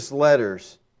fictitious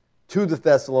letters to the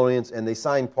Thessalonians, and they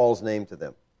signed Paul's name to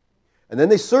them. And then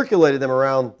they circulated them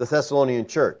around the Thessalonian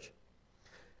church.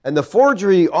 And the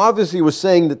forgery obviously was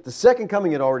saying that the second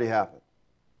coming had already happened.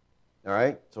 All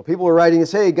right? So people are writing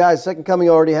this, hey guys, second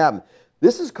coming already happened.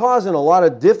 This is causing a lot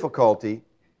of difficulty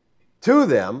to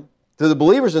them, to the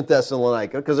believers in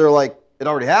Thessalonica, because they're like, it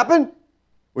already happened?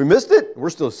 We missed it? We're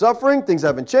still suffering? Things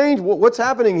haven't changed? What's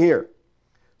happening here?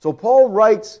 So Paul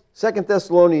writes 2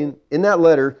 Thessalonians in that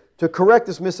letter to correct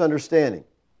this misunderstanding.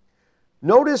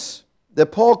 Notice that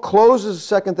Paul closes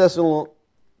 2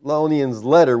 Thessalonians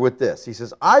letter with this. He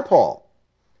says, I, Paul,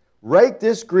 write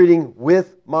this greeting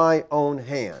with my own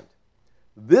hand.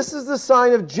 This is the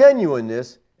sign of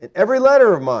genuineness In every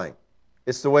letter of mine,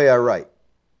 it's the way I write.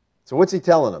 So what's he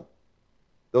telling them?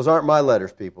 Those aren't my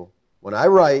letters, people. When I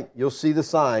write, you'll see the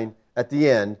sign at the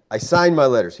end. I sign my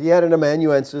letters. He had an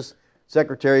amanuensis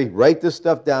secretary write this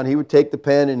stuff down. He would take the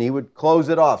pen and he would close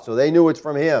it off so they knew it's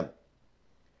from him.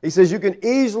 He says, you can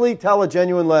easily tell a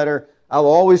genuine letter. I'll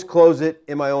always close it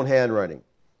in my own handwriting.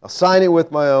 I'll sign it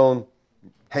with my own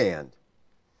hand.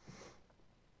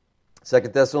 2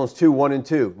 Thessalonians 2, 1 and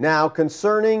 2. Now,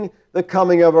 concerning the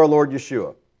coming of our Lord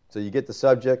Yeshua. So you get the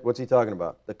subject. What's he talking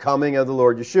about? The coming of the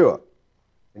Lord Yeshua.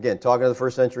 Again, talking to the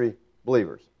first century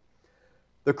believers.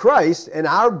 The Christ and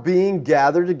our being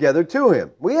gathered together to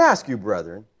him. We ask you,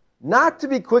 brethren, not to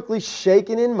be quickly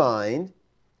shaken in mind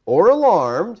or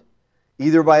alarmed,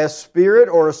 either by a spirit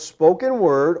or a spoken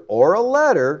word or a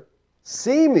letter,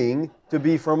 seeming to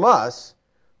be from us,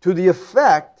 to the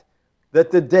effect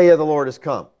that the day of the Lord has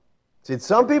come. See,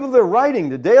 some people, they're writing,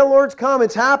 the day of the Lord's come,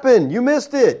 it's happened, you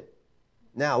missed it.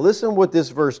 Now, listen what this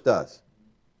verse does.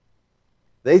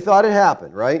 They thought it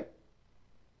happened, right?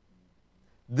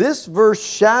 This verse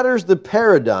shatters the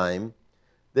paradigm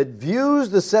that views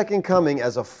the second coming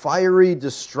as a fiery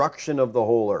destruction of the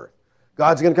whole earth.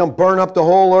 God's going to come burn up the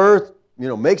whole earth,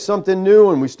 make something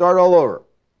new, and we start all over.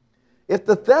 If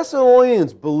the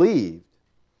Thessalonians believed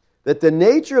that the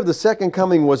nature of the second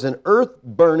coming was an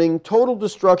earth-burning, total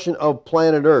destruction of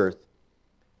planet Earth,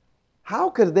 how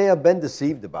could they have been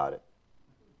deceived about it?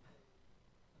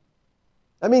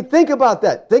 I mean, think about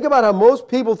that. Think about how most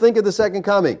people think of the second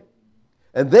coming.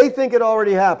 And they think it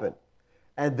already happened.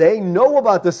 And they know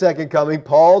about the second coming.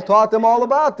 Paul taught them all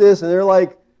about this, and they're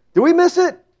like, do we miss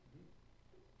it?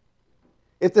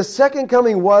 If the second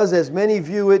coming was as many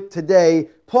view it today,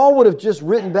 Paul would have just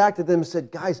written back to them and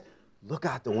said, guys, look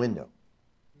out the window.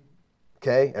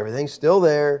 Okay, everything's still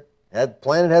there. That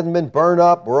planet hasn't been burned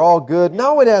up. We're all good.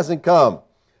 No, it hasn't come.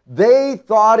 They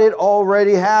thought it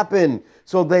already happened.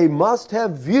 So they must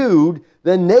have viewed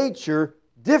the nature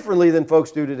differently than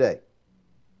folks do today.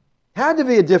 Had to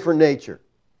be a different nature.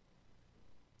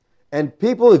 And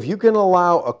people, if you can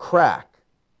allow a crack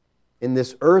in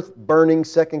this earth-burning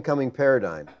second coming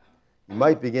paradigm, you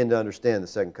might begin to understand the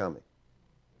second coming.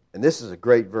 And this is a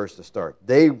great verse to start.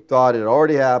 They thought it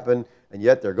already happened, and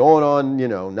yet they're going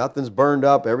on, nothing's burned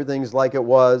up, everything's like it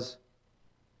was.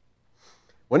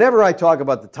 Whenever I talk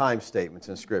about the time statements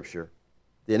in Scripture,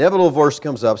 the inevitable verse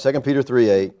comes up, 2 Peter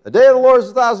 3:8. The day of the Lord is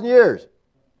 1,000 years.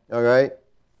 All right?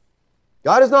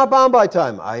 God is not bound by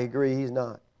time. I agree, he's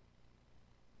not.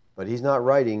 But he's not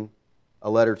writing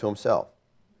a letter to himself.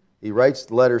 He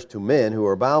writes letters to men who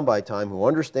are bound by time, who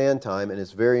understand time,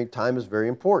 and time is very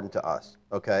important to us.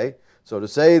 Okay? So to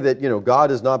say that,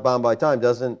 God is not bound by time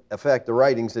doesn't affect the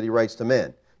writings that he writes to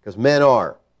men, because men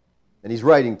are. And he's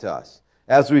writing to us.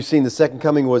 As we've seen, the second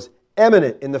coming was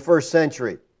imminent in the first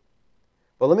century.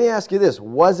 But let me ask you this.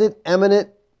 Was it imminent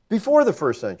before the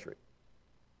first century?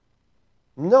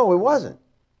 No, it wasn't.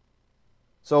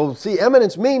 So, see,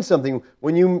 eminence means something.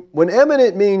 When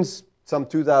eminent means some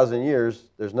 2,000 years,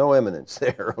 there's no eminence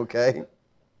there, okay?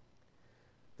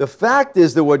 The fact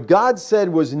is that what God said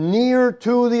was near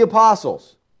to the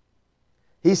apostles,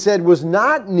 he said was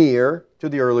not near to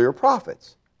the earlier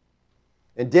prophets.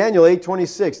 In Daniel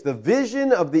 8:26, the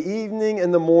vision of the evening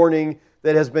and the morning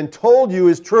that has been told you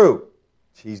is true.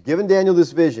 He's given Daniel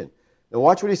this vision. Now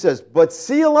watch what he says. But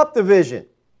seal up the vision.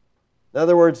 In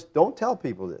other words, don't tell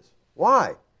people this.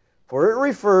 Why? For it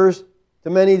refers to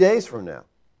many days from now.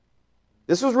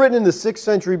 This was written in the 6th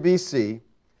century BC,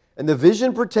 and the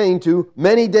vision pertained to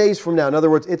many days from now. In other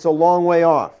words, it's a long way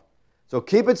off. So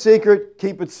keep it secret,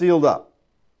 keep it sealed up.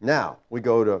 Now, we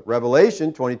go to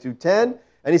Revelation 22:10,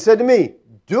 and he said to me,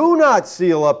 do not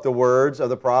seal up the words of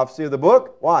the prophecy of the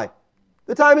book. Why?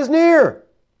 The time is near.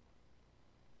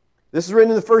 This is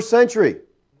written in the 1st century.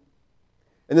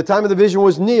 And the time of the vision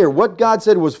was near. What God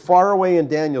said was far away in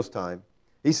Daniel's time,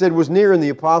 he said was near in the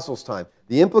apostles' time.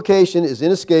 The implication is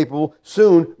inescapable.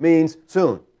 Soon means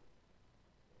soon.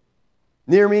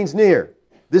 Near means near.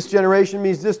 This generation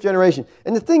means this generation.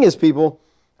 And the thing is, people,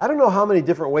 I don't know how many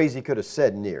different ways he could have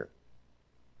said near.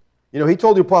 He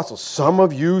told the apostles, some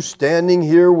of you standing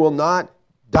here will not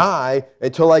die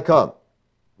until I come.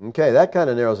 Okay, that kind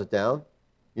of narrows it down.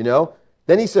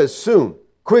 Then he says soon,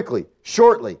 quickly,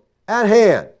 shortly, at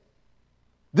hand.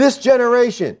 This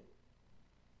generation.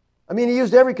 I mean, he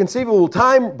used every conceivable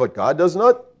time, but God does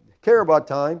not care about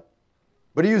time.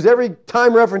 But he used every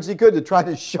time reference he could to try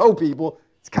to show people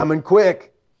it's coming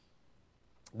quick.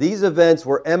 These events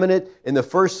were imminent in the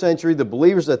 1st century. The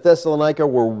believers at Thessalonica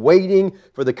were waiting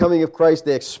for the coming of Christ.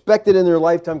 They expected in their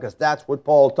lifetime because that's what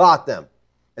Paul taught them.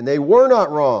 And they were not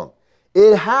wrong.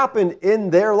 It happened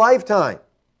in their lifetime.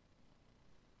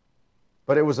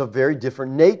 But it was a very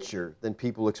different nature than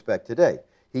people expect today.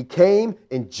 He came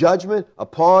in judgment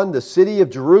upon the city of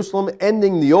Jerusalem,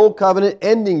 ending the old covenant,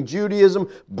 ending Judaism,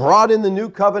 brought in the new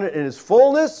covenant in its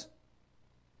fullness.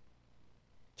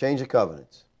 Change of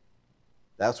covenants.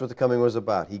 That's what the coming was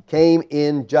about. He came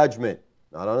in judgment,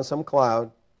 not on some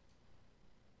cloud.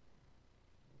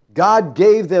 God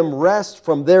gave them rest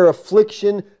from their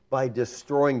affliction by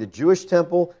destroying the Jewish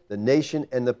temple, the nation,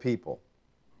 and the people.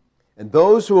 And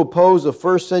those who oppose the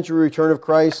first century return of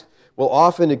Christ will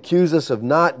often accuse us of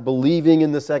not believing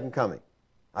in the second coming.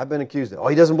 I've been accused of,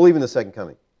 he doesn't believe in the second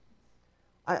coming.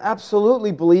 I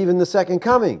absolutely believe in the second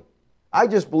coming. I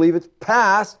just believe it's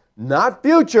past, not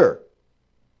future.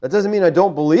 That doesn't mean I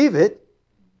don't believe it.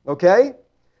 Okay?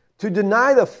 To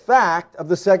deny the fact of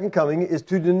the second coming is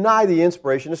to deny the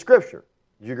inspiration of Scripture.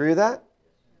 Do you agree with that?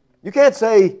 You can't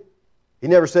say he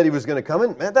never said he was going to come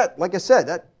in. Man, that, like I said,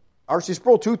 that R.C.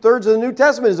 Sproul, 2/3 of the New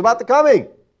Testament is about the coming.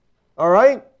 All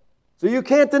right? So you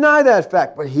can't deny that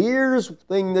fact. But here's the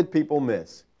thing that people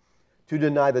miss. To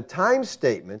deny the time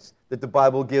statements that the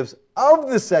Bible gives of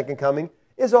the second coming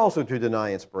is also to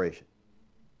deny inspiration.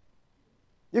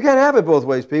 You can't have it both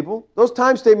ways, people. Those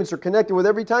time statements are connected with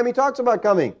every time he talks about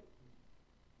coming.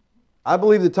 I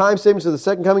believe the time statements of the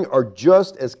second coming are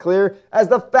just as clear as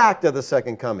the fact of the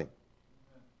second coming.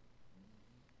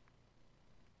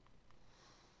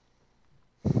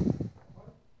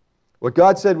 What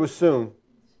God said was soon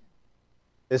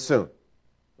is soon.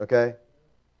 Okay?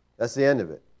 That's the end of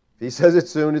it. If He says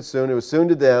it's soon, it's soon. It was soon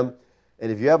to them.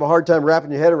 And if you have a hard time wrapping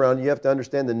your head around it, you have to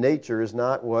understand the nature is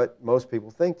not what most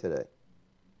people think today.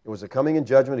 It was a coming in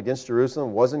judgment against Jerusalem.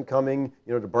 It wasn't coming,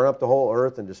 to burn up the whole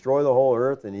earth and destroy the whole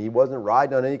earth. And He wasn't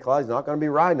riding on any cloud. He's not going to be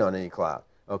riding on any cloud.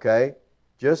 Okay?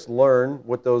 Just learn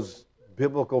what those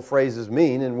biblical phrases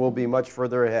mean and we'll be much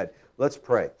further ahead. Let's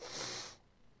pray.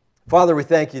 Father, we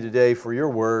thank You today for Your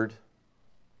word.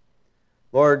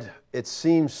 Lord, it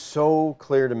seems so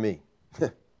clear to me.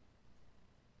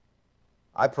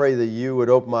 I pray that You would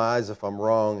open my eyes if I'm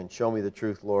wrong and show me the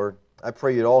truth, Lord. I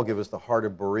pray You'd all give us the heart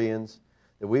of Bereans,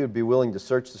 that we would be willing to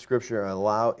search the Scripture and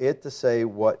allow it to say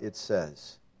what it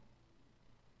says.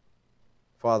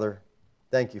 Father,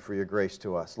 thank You for Your grace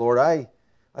to us. Lord, I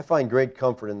find great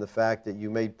comfort in the fact that You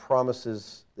made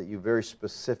promises that You very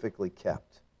specifically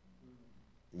kept.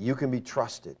 You can be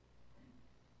trusted.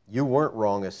 You weren't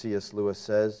wrong, as C.S. Lewis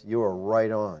says. You are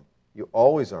right on. You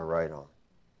always are right on.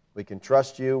 We can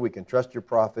trust You. We can trust Your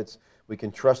prophets. We can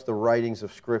trust the writings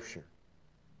of Scripture.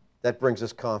 That brings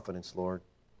us confidence, Lord.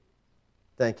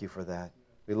 Thank You for that.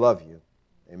 We love You.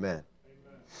 Amen.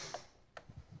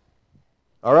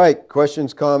 All right,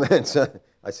 questions, comments.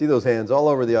 I see those hands all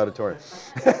over the auditorium.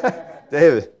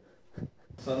 David.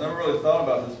 So I never really thought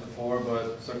about this before,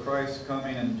 but so Christ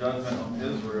coming in judgment on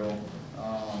Israel,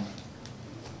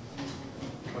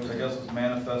 which I guess was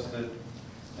manifested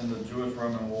in the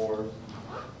Jewish-Roman wars.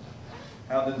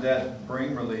 How did that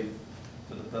bring relief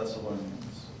to the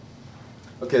Thessalonians?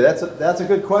 Okay, that's a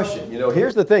good question.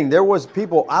 Here's the thing. There was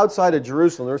people outside of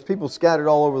Jerusalem, there was people scattered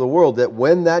all over the world that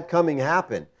when that coming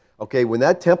happened, okay, when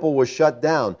that temple was shut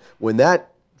down, when that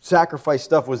sacrifice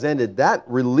stuff was ended, that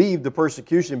relieved the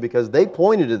persecution because they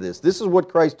pointed to this. This is what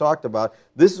Christ talked about.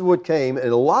 This is what came. And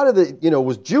a lot of the,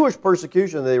 was Jewish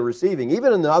persecution they were receiving,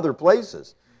 even in the other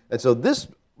places. And so this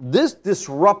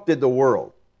disrupted the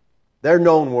world, their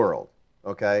known world.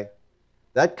 Okay?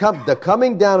 The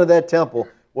coming down of that temple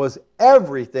was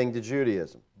everything to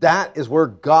Judaism. That is where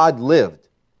God lived.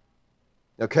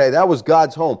 Okay? That was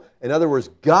God's home. In other words,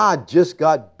 God just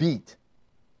got beat.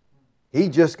 He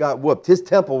just got whooped. His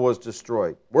temple was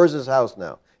destroyed. Where's His house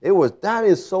now? That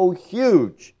is so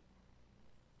huge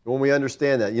when we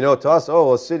understand that. To us,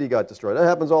 a city got destroyed. That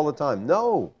happens all the time.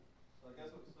 No. So I guess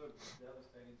it was so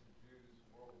devastating to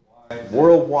Jews worldwide.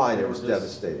 Worldwide it was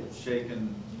devastating.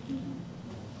 Shaken.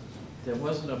 There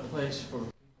wasn't a place for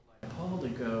people like Paul to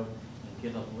go and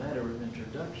get a letter of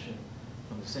introduction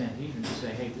from the Sanhedrin to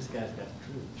say, hey, this guy's got the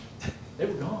truth. They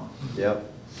were gone.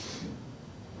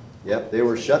 Yep, they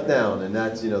were shut down, and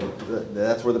that's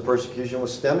that's where the persecution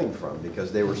was stemming from,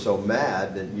 because they were so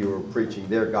mad that you were preaching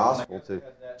their gospel to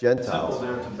Gentiles. Temple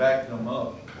there to back them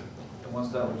up, and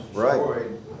once that was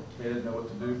destroyed, they didn't know what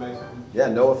to do, basically. Yeah,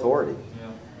 no authority.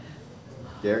 Yeah.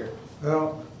 Gary?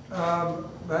 Well,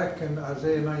 back in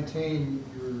Isaiah 19,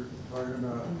 you were talking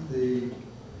about the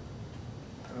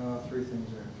three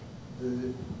things there: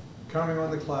 the coming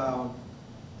on the cloud,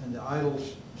 and the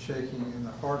idols shaking, and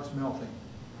the hearts melting.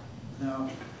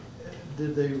 Now,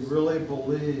 did they really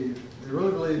believe? They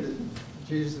really believe that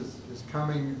Jesus is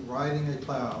coming riding a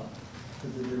cloud?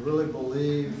 Did they really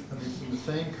believe? I mean, it's in the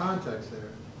same context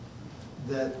there,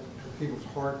 that people's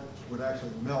hearts would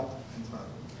actually melt inside of them.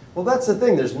 Well, that's the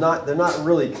thing. They're not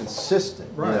really consistent,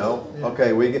 Right. you know. Yeah. Okay,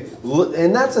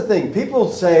 and that's the thing. People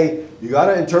say you got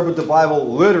to interpret the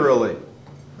Bible literally.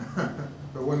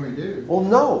 But when we do, Well,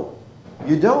 no,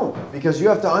 you don't, because you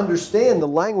have to understand the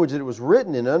language that it was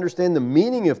written in, and understand the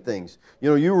meaning of things.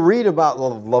 You know, you read about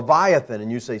Leviathan,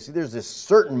 and you say, see, there's this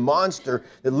certain monster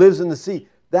that lives in the sea.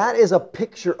 That is a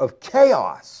picture of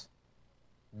chaos.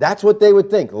 That's what they would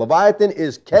think. Leviathan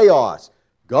is chaos.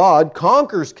 God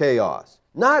conquers chaos.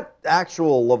 Not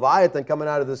actual Leviathan coming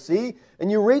out of the sea. And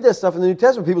you read that stuff in the New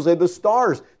Testament, people say the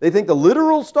stars. They think the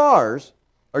literal stars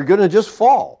are going to just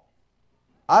fall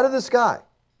out of the sky.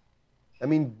 I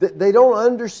mean, they don't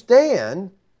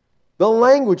understand the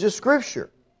language of Scripture.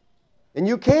 And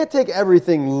you can't take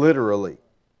everything literally.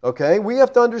 Okay? We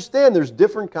have to understand there's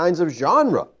different kinds of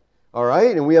genre. All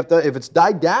right? And we have to, if it's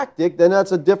didactic, then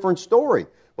that's a different story.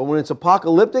 But when it's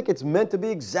apocalyptic, it's meant to be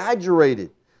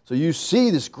exaggerated. So you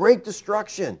see this great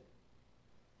destruction.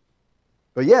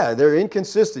 But yeah, they're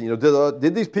inconsistent. You know,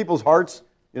 did these people's hearts,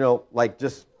 you know, like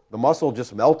just the muscle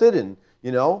just melted and,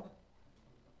 you know,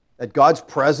 at God's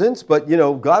presence? But, you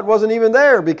know, God wasn't even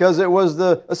there because it was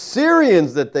the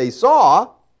Assyrians that they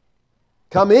saw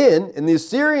come in, and the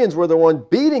Assyrians were the one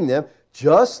beating them,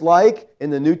 just like in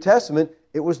the New Testament,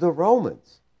 it was the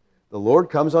Romans. The Lord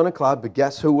comes on a cloud, but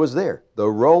guess who was there? The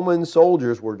Roman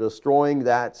soldiers were destroying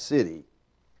that city.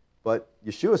 But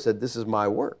Yeshua said, this is my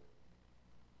work.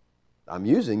 I'm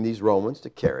using these Romans to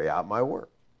carry out my work.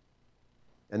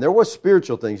 And there was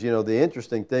spiritual things. You know, the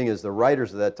interesting thing is the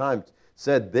writers of that time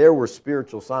said there were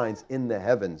spiritual signs in the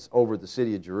heavens over the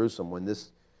city of Jerusalem when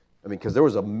this, I mean, because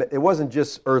it wasn't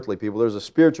just earthly people. There was a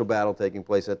spiritual battle taking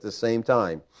place at the same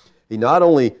time. He not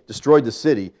only destroyed the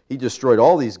city, he destroyed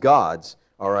all these gods,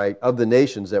 all right, of the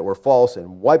nations that were false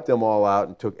and wiped them all out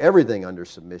and took everything under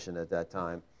submission at that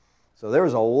time. So there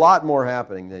was a lot more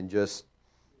happening than just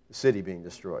the city being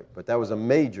destroyed. But that was a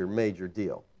major, major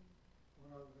deal.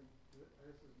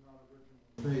 this is not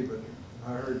original to me,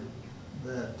 but I heard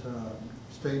that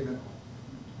statement,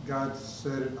 God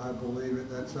said it, I believe it,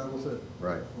 that settles it.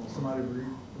 Right. Well, somebody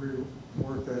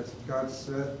rework that, God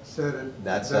said it,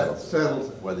 That settles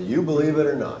it. Whether you believe it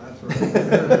or not. That's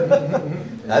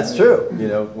right. That's true. You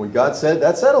know, when God said,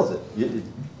 that settles it.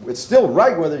 It's still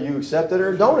right whether you accept it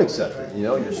or don't accept it. You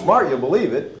know, you're smart, you'll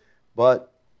believe it,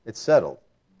 but it's settled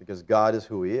because God is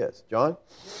who He is. John? Were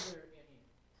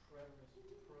there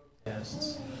any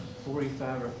protests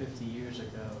 45 or 50 years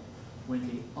ago when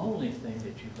the only thing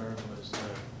that you heard was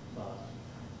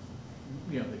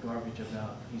the garbage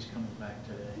about He's coming back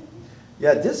today?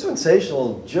 Yeah,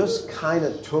 dispensational just kind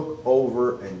of took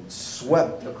over and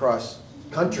swept across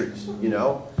countries, you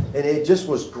know, and it just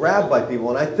was grabbed by people.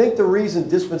 And I think the reason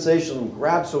dispensational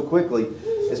grabbed so quickly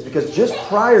is because just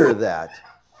prior to that,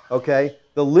 okay,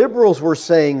 the liberals were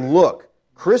saying, look,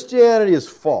 Christianity is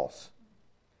false.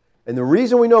 And the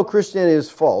reason we know Christianity is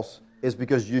false is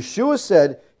because Yeshua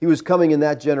said He was coming in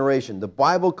that generation. The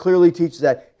Bible clearly teaches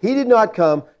that He did not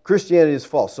come, Christianity is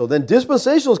false. So then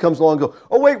dispensationalists comes along and go,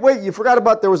 oh, wait, you forgot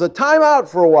about there was a timeout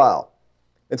for a while.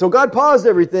 And so God paused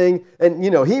everything, and, you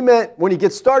know, He meant when He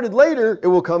gets started later, it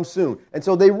will come soon. And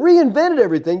so they reinvented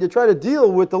everything to try to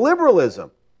deal with the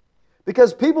liberalism.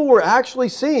 Because people were actually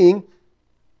seeing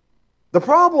the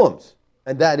problems.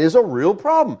 And that is a real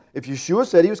problem. If Yeshua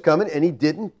said He was coming and He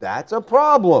didn't, that's a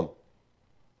problem.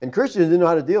 And Christians didn't know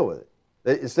how to deal with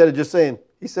it. Instead of just saying,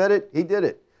 He said it, He did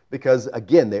it. Because,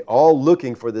 again, they're all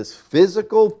looking for this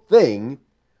physical thing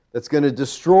that's going to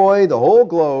destroy the whole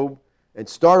globe and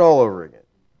start all over again.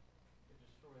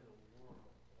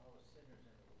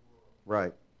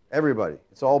 Right. Everybody.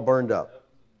 It's all burned up.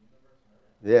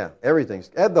 Yeah, everything's...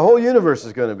 The whole universe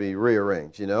is going to be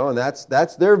rearranged, you know, and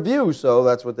that's their view, so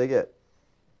that's what they get.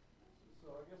 So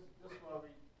I guess that's why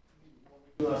when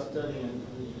we do our study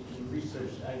and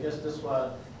research, I guess that's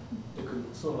why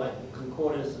sort of like the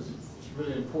concordance is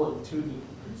really important too,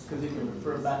 because it can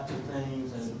refer back to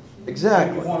things and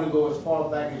Exactly. you want to go as far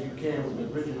back as you can with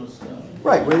the original stuff.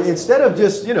 Right. Instead of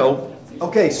just, you know,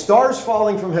 okay, stars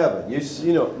falling from heaven.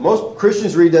 You know, most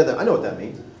Christians read that. I know what that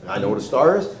means. I know what a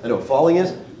star is. I know what falling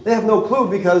is. They have no clue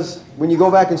because when you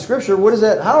go back in Scripture, what is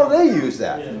that? How do they use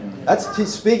that? That's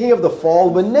speaking of the fall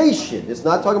of a nation. It's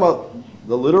not talking about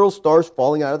the literal stars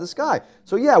falling out of the sky.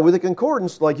 So yeah, with a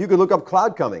concordance, like you could look up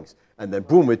cloud comings, and then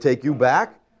boom, it take you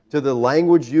back to the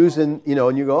language used in, you know,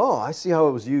 and you go, oh, I see how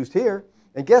it was used here.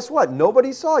 And guess what?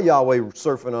 Nobody saw Yahweh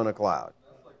surfing on a cloud.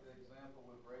 That's like the example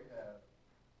with Rahab.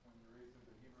 When you read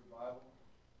through the Hebrew Bible,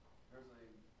 there's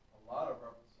a lot of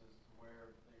references to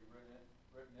where they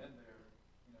written in there,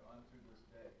 you know, unto this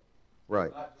day.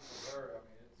 Right. It's not just her. I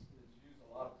mean,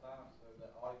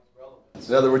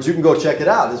 In other words, you can go check it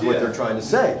out, is what they're trying to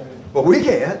say. But we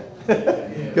can't,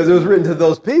 because it was written to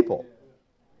those people.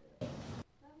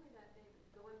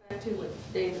 Going back to what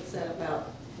David said about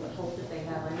what hope that they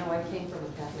have, I know I came from a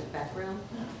Catholic background,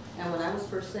 and when I was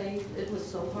first saved, it was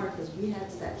so hard because we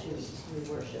had statues we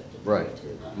worshipped and prayed to.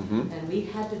 Mm-hmm. And we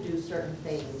had to do certain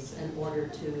things in order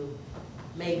to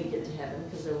maybe get to heaven,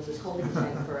 because there was this holding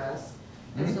tank for us.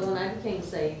 And so when I became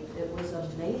saved, it was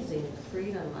amazing, the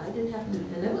freedom. I didn't have to,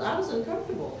 and I was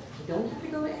uncomfortable. You don't have to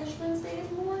go to Ash Wednesday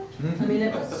anymore. I mean,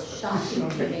 it was shocking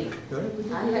to me.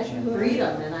 I had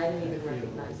freedom, and I didn't even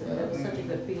recognize it. It was such a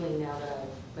good feeling now that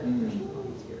I've been a Christian all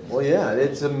these years. Well, yeah,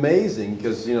 it's amazing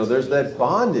because, there's that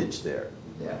bondage there.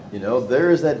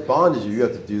 There is that bondage. You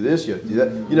have to do this, you have to do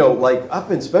that. Like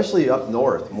especially up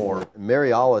north more,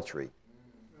 Mariolatry.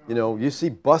 You see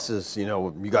buses,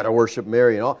 you got to worship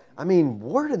Mary and all. I mean,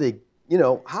 where do they,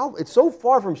 how, it's so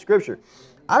far from Scripture.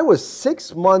 I was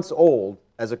 6 months old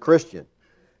as a Christian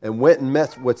and went and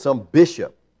met with some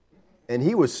bishop. And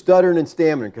he was stuttering and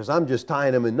stammering because I'm just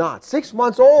tying him in knots. 6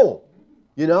 months old,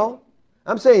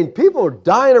 I'm saying people are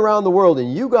dying around the world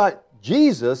and you got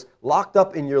Jesus locked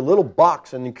up in your little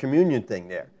box in the communion thing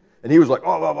there. And he was like,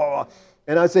 oh, blah, blah, blah.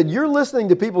 And I said, you're listening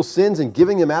to people's sins and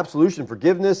giving them absolution,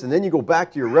 forgiveness, and then you go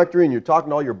back to your rectory and you're talking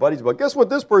to all your buddies about, guess what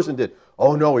this person did?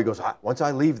 Oh, no, he goes, once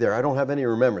I leave there, I don't have any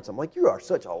remembrance. I'm like, you are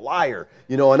such a liar.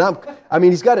 And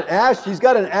he's got an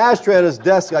ashtray on his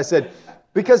desk. I said,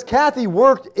 because Kathy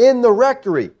worked in the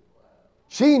rectory.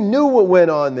 She knew what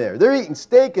went on there. They're eating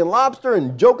steak and lobster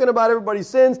and joking about everybody's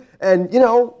sins, and,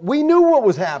 we knew what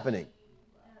was happening.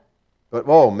 But,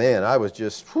 oh, man, I was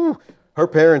just, Her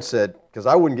parents said, because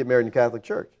I wouldn't get married in the Catholic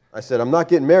Church. I said, I'm not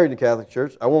getting married in the Catholic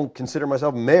Church. I won't consider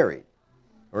myself married.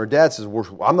 Or her dad says,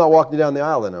 well, I'm not walking down the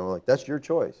aisle. And I'm like, that's your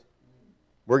choice.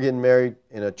 We're getting married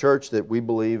in a church that we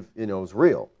believe, is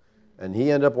real. And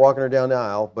he ended up walking her down the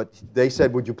aisle. But they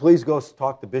said, would you please go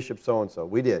talk to Bishop so-and-so?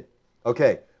 We did.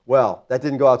 Okay, well, that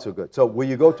didn't go out so good. So will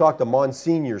you go talk to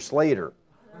Monsignor Slater?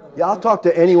 Yeah, I'll talk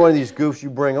to any one of these goofs you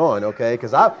bring on, okay?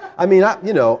 Because I'm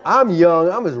young,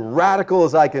 I'm as radical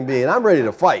as I can be, and I'm ready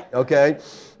to fight, okay?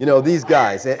 These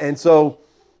guys. And so,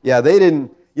 yeah, they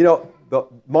didn't,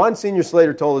 but Monsignor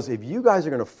Slater told us, if you guys are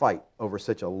going to fight over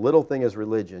such a little thing as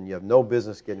religion, you have no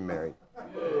business getting married.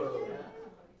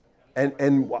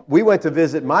 And we went to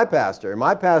visit my pastor, and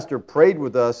my pastor prayed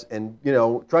with us and,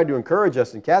 tried to encourage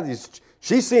us. And Kathy's,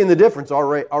 she's seeing the difference all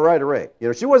right.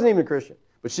 She wasn't even a Christian,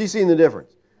 but she's seeing the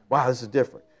difference. Wow, this is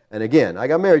different. And again, I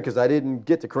got married because I didn't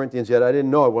get to Corinthians yet. I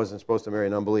didn't know I wasn't supposed to marry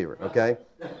an unbeliever, okay?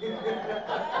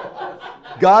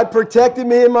 God protected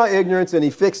me in my ignorance, and He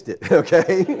fixed it,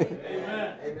 okay?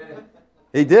 Amen.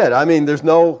 He did. I mean, there's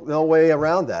no way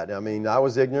around that. I mean, I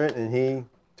was ignorant, and He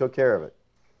took care of it.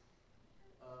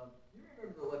 You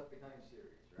remember the Left Behind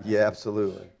series, right? Yeah,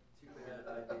 absolutely. Too bad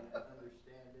I didn't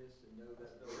understand this and know that.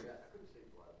 I could have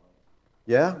saved a lot of money.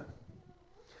 Yeah?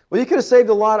 Well, you could have saved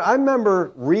a lot. I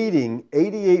remember reading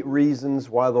 88 Reasons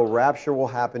Why the Rapture Will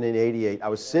Happen in 88. I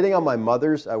was sitting on where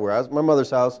I was at my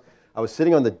mother's house. I was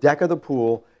sitting on the deck of the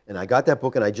pool, and I got that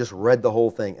book, and I just read the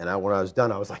whole thing. And when I was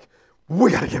done, I was like,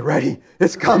 we got to get ready.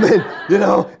 It's coming,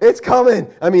 it's coming.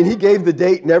 I mean, he gave the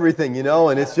date and everything,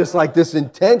 and it's just like this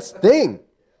intense thing.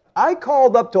 I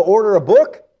called up to order a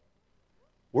book.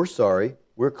 We're sorry,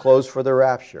 we're closed for the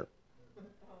rapture.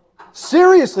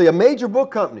 Seriously, a major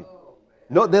book company.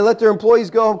 No, they let their employees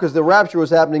go home because the rapture was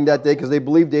happening that day because they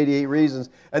believed 88 reasons.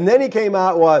 And then he came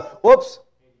out,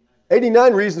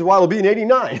 89 reasons why it'll be in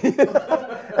 89.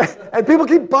 And people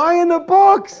keep buying the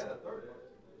books.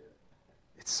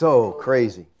 It's so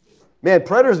crazy. Man,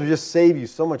 predators will just save you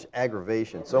so much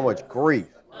aggravation, so much grief,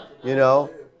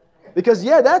 Because,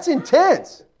 that's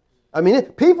intense. I mean,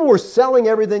 people were selling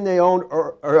everything they owned,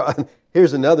 or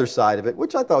here's another side of it,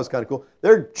 which I thought was kind of cool.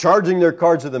 They're charging their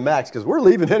cards to the max because we're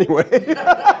leaving anyway.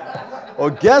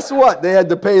 Well, guess what? They had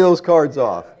to pay those cards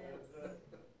off.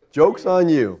 Joke's on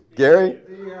you. Gary?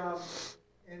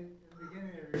 In the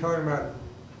beginning, you're talking about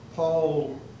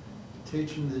Paul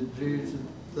teaching the Jews in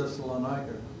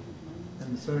Thessalonica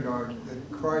in the synagogue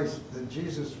that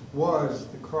Jesus was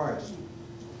the Christ.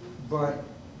 But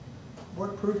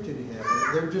what proof did he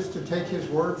have? They were just to take his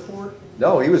word for it?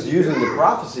 No, he was using the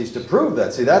prophecies to prove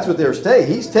that. See, that's what they were saying.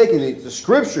 He's taking the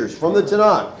scriptures from the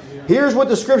Tanakh. Here's what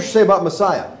the scriptures say about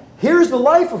Messiah. Here's the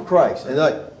life of Christ. And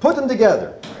they put them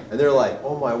together. And they're like,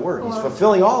 oh my word, he's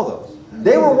fulfilling all those.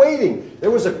 They were waiting.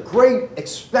 There was a great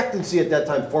expectancy at that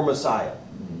time for Messiah.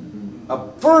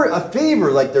 A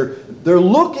fever, like they're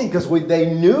looking because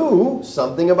they knew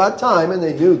something about time and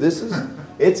they knew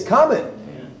it's coming.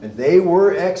 And they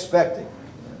were expecting.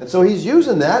 And so he's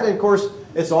using that. And of course,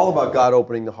 it's all about God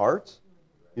opening the hearts.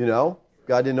 You know,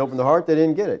 God didn't open the heart, they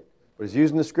didn't get it. But He's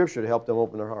using the Scripture to help them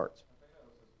open their hearts.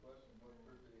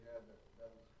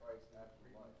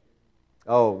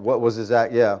 Oh, what was his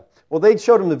act? Yeah. Well, they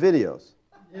showed him the videos.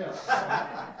 Yeah.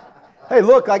 Hey,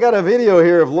 look, I got a video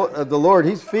here of the Lord.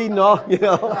 He's feeding all, you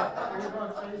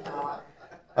know.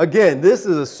 Again, this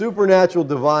is a supernatural,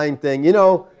 divine thing. You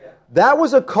know, that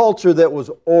was a culture that was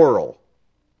oral.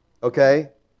 Okay?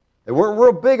 They weren't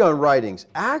real big on writings.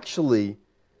 Actually,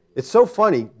 it's so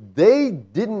funny. They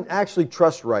didn't actually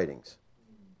trust writings.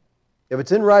 If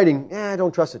it's in writing, I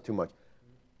don't trust it too much.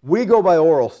 We go by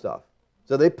oral stuff.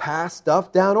 So they pass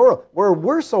stuff down oral. Where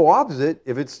we're so opposite,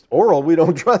 if it's oral, we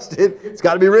don't trust it. It's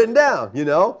got to be written down, you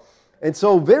know? And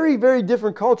so very, very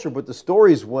different culture, but the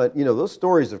stories went, you know, those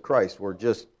stories of Christ were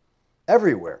just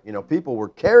everywhere. You know, people were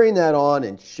carrying that on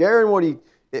and sharing what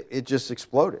it just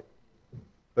exploded.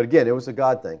 But again, it was a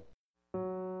God thing.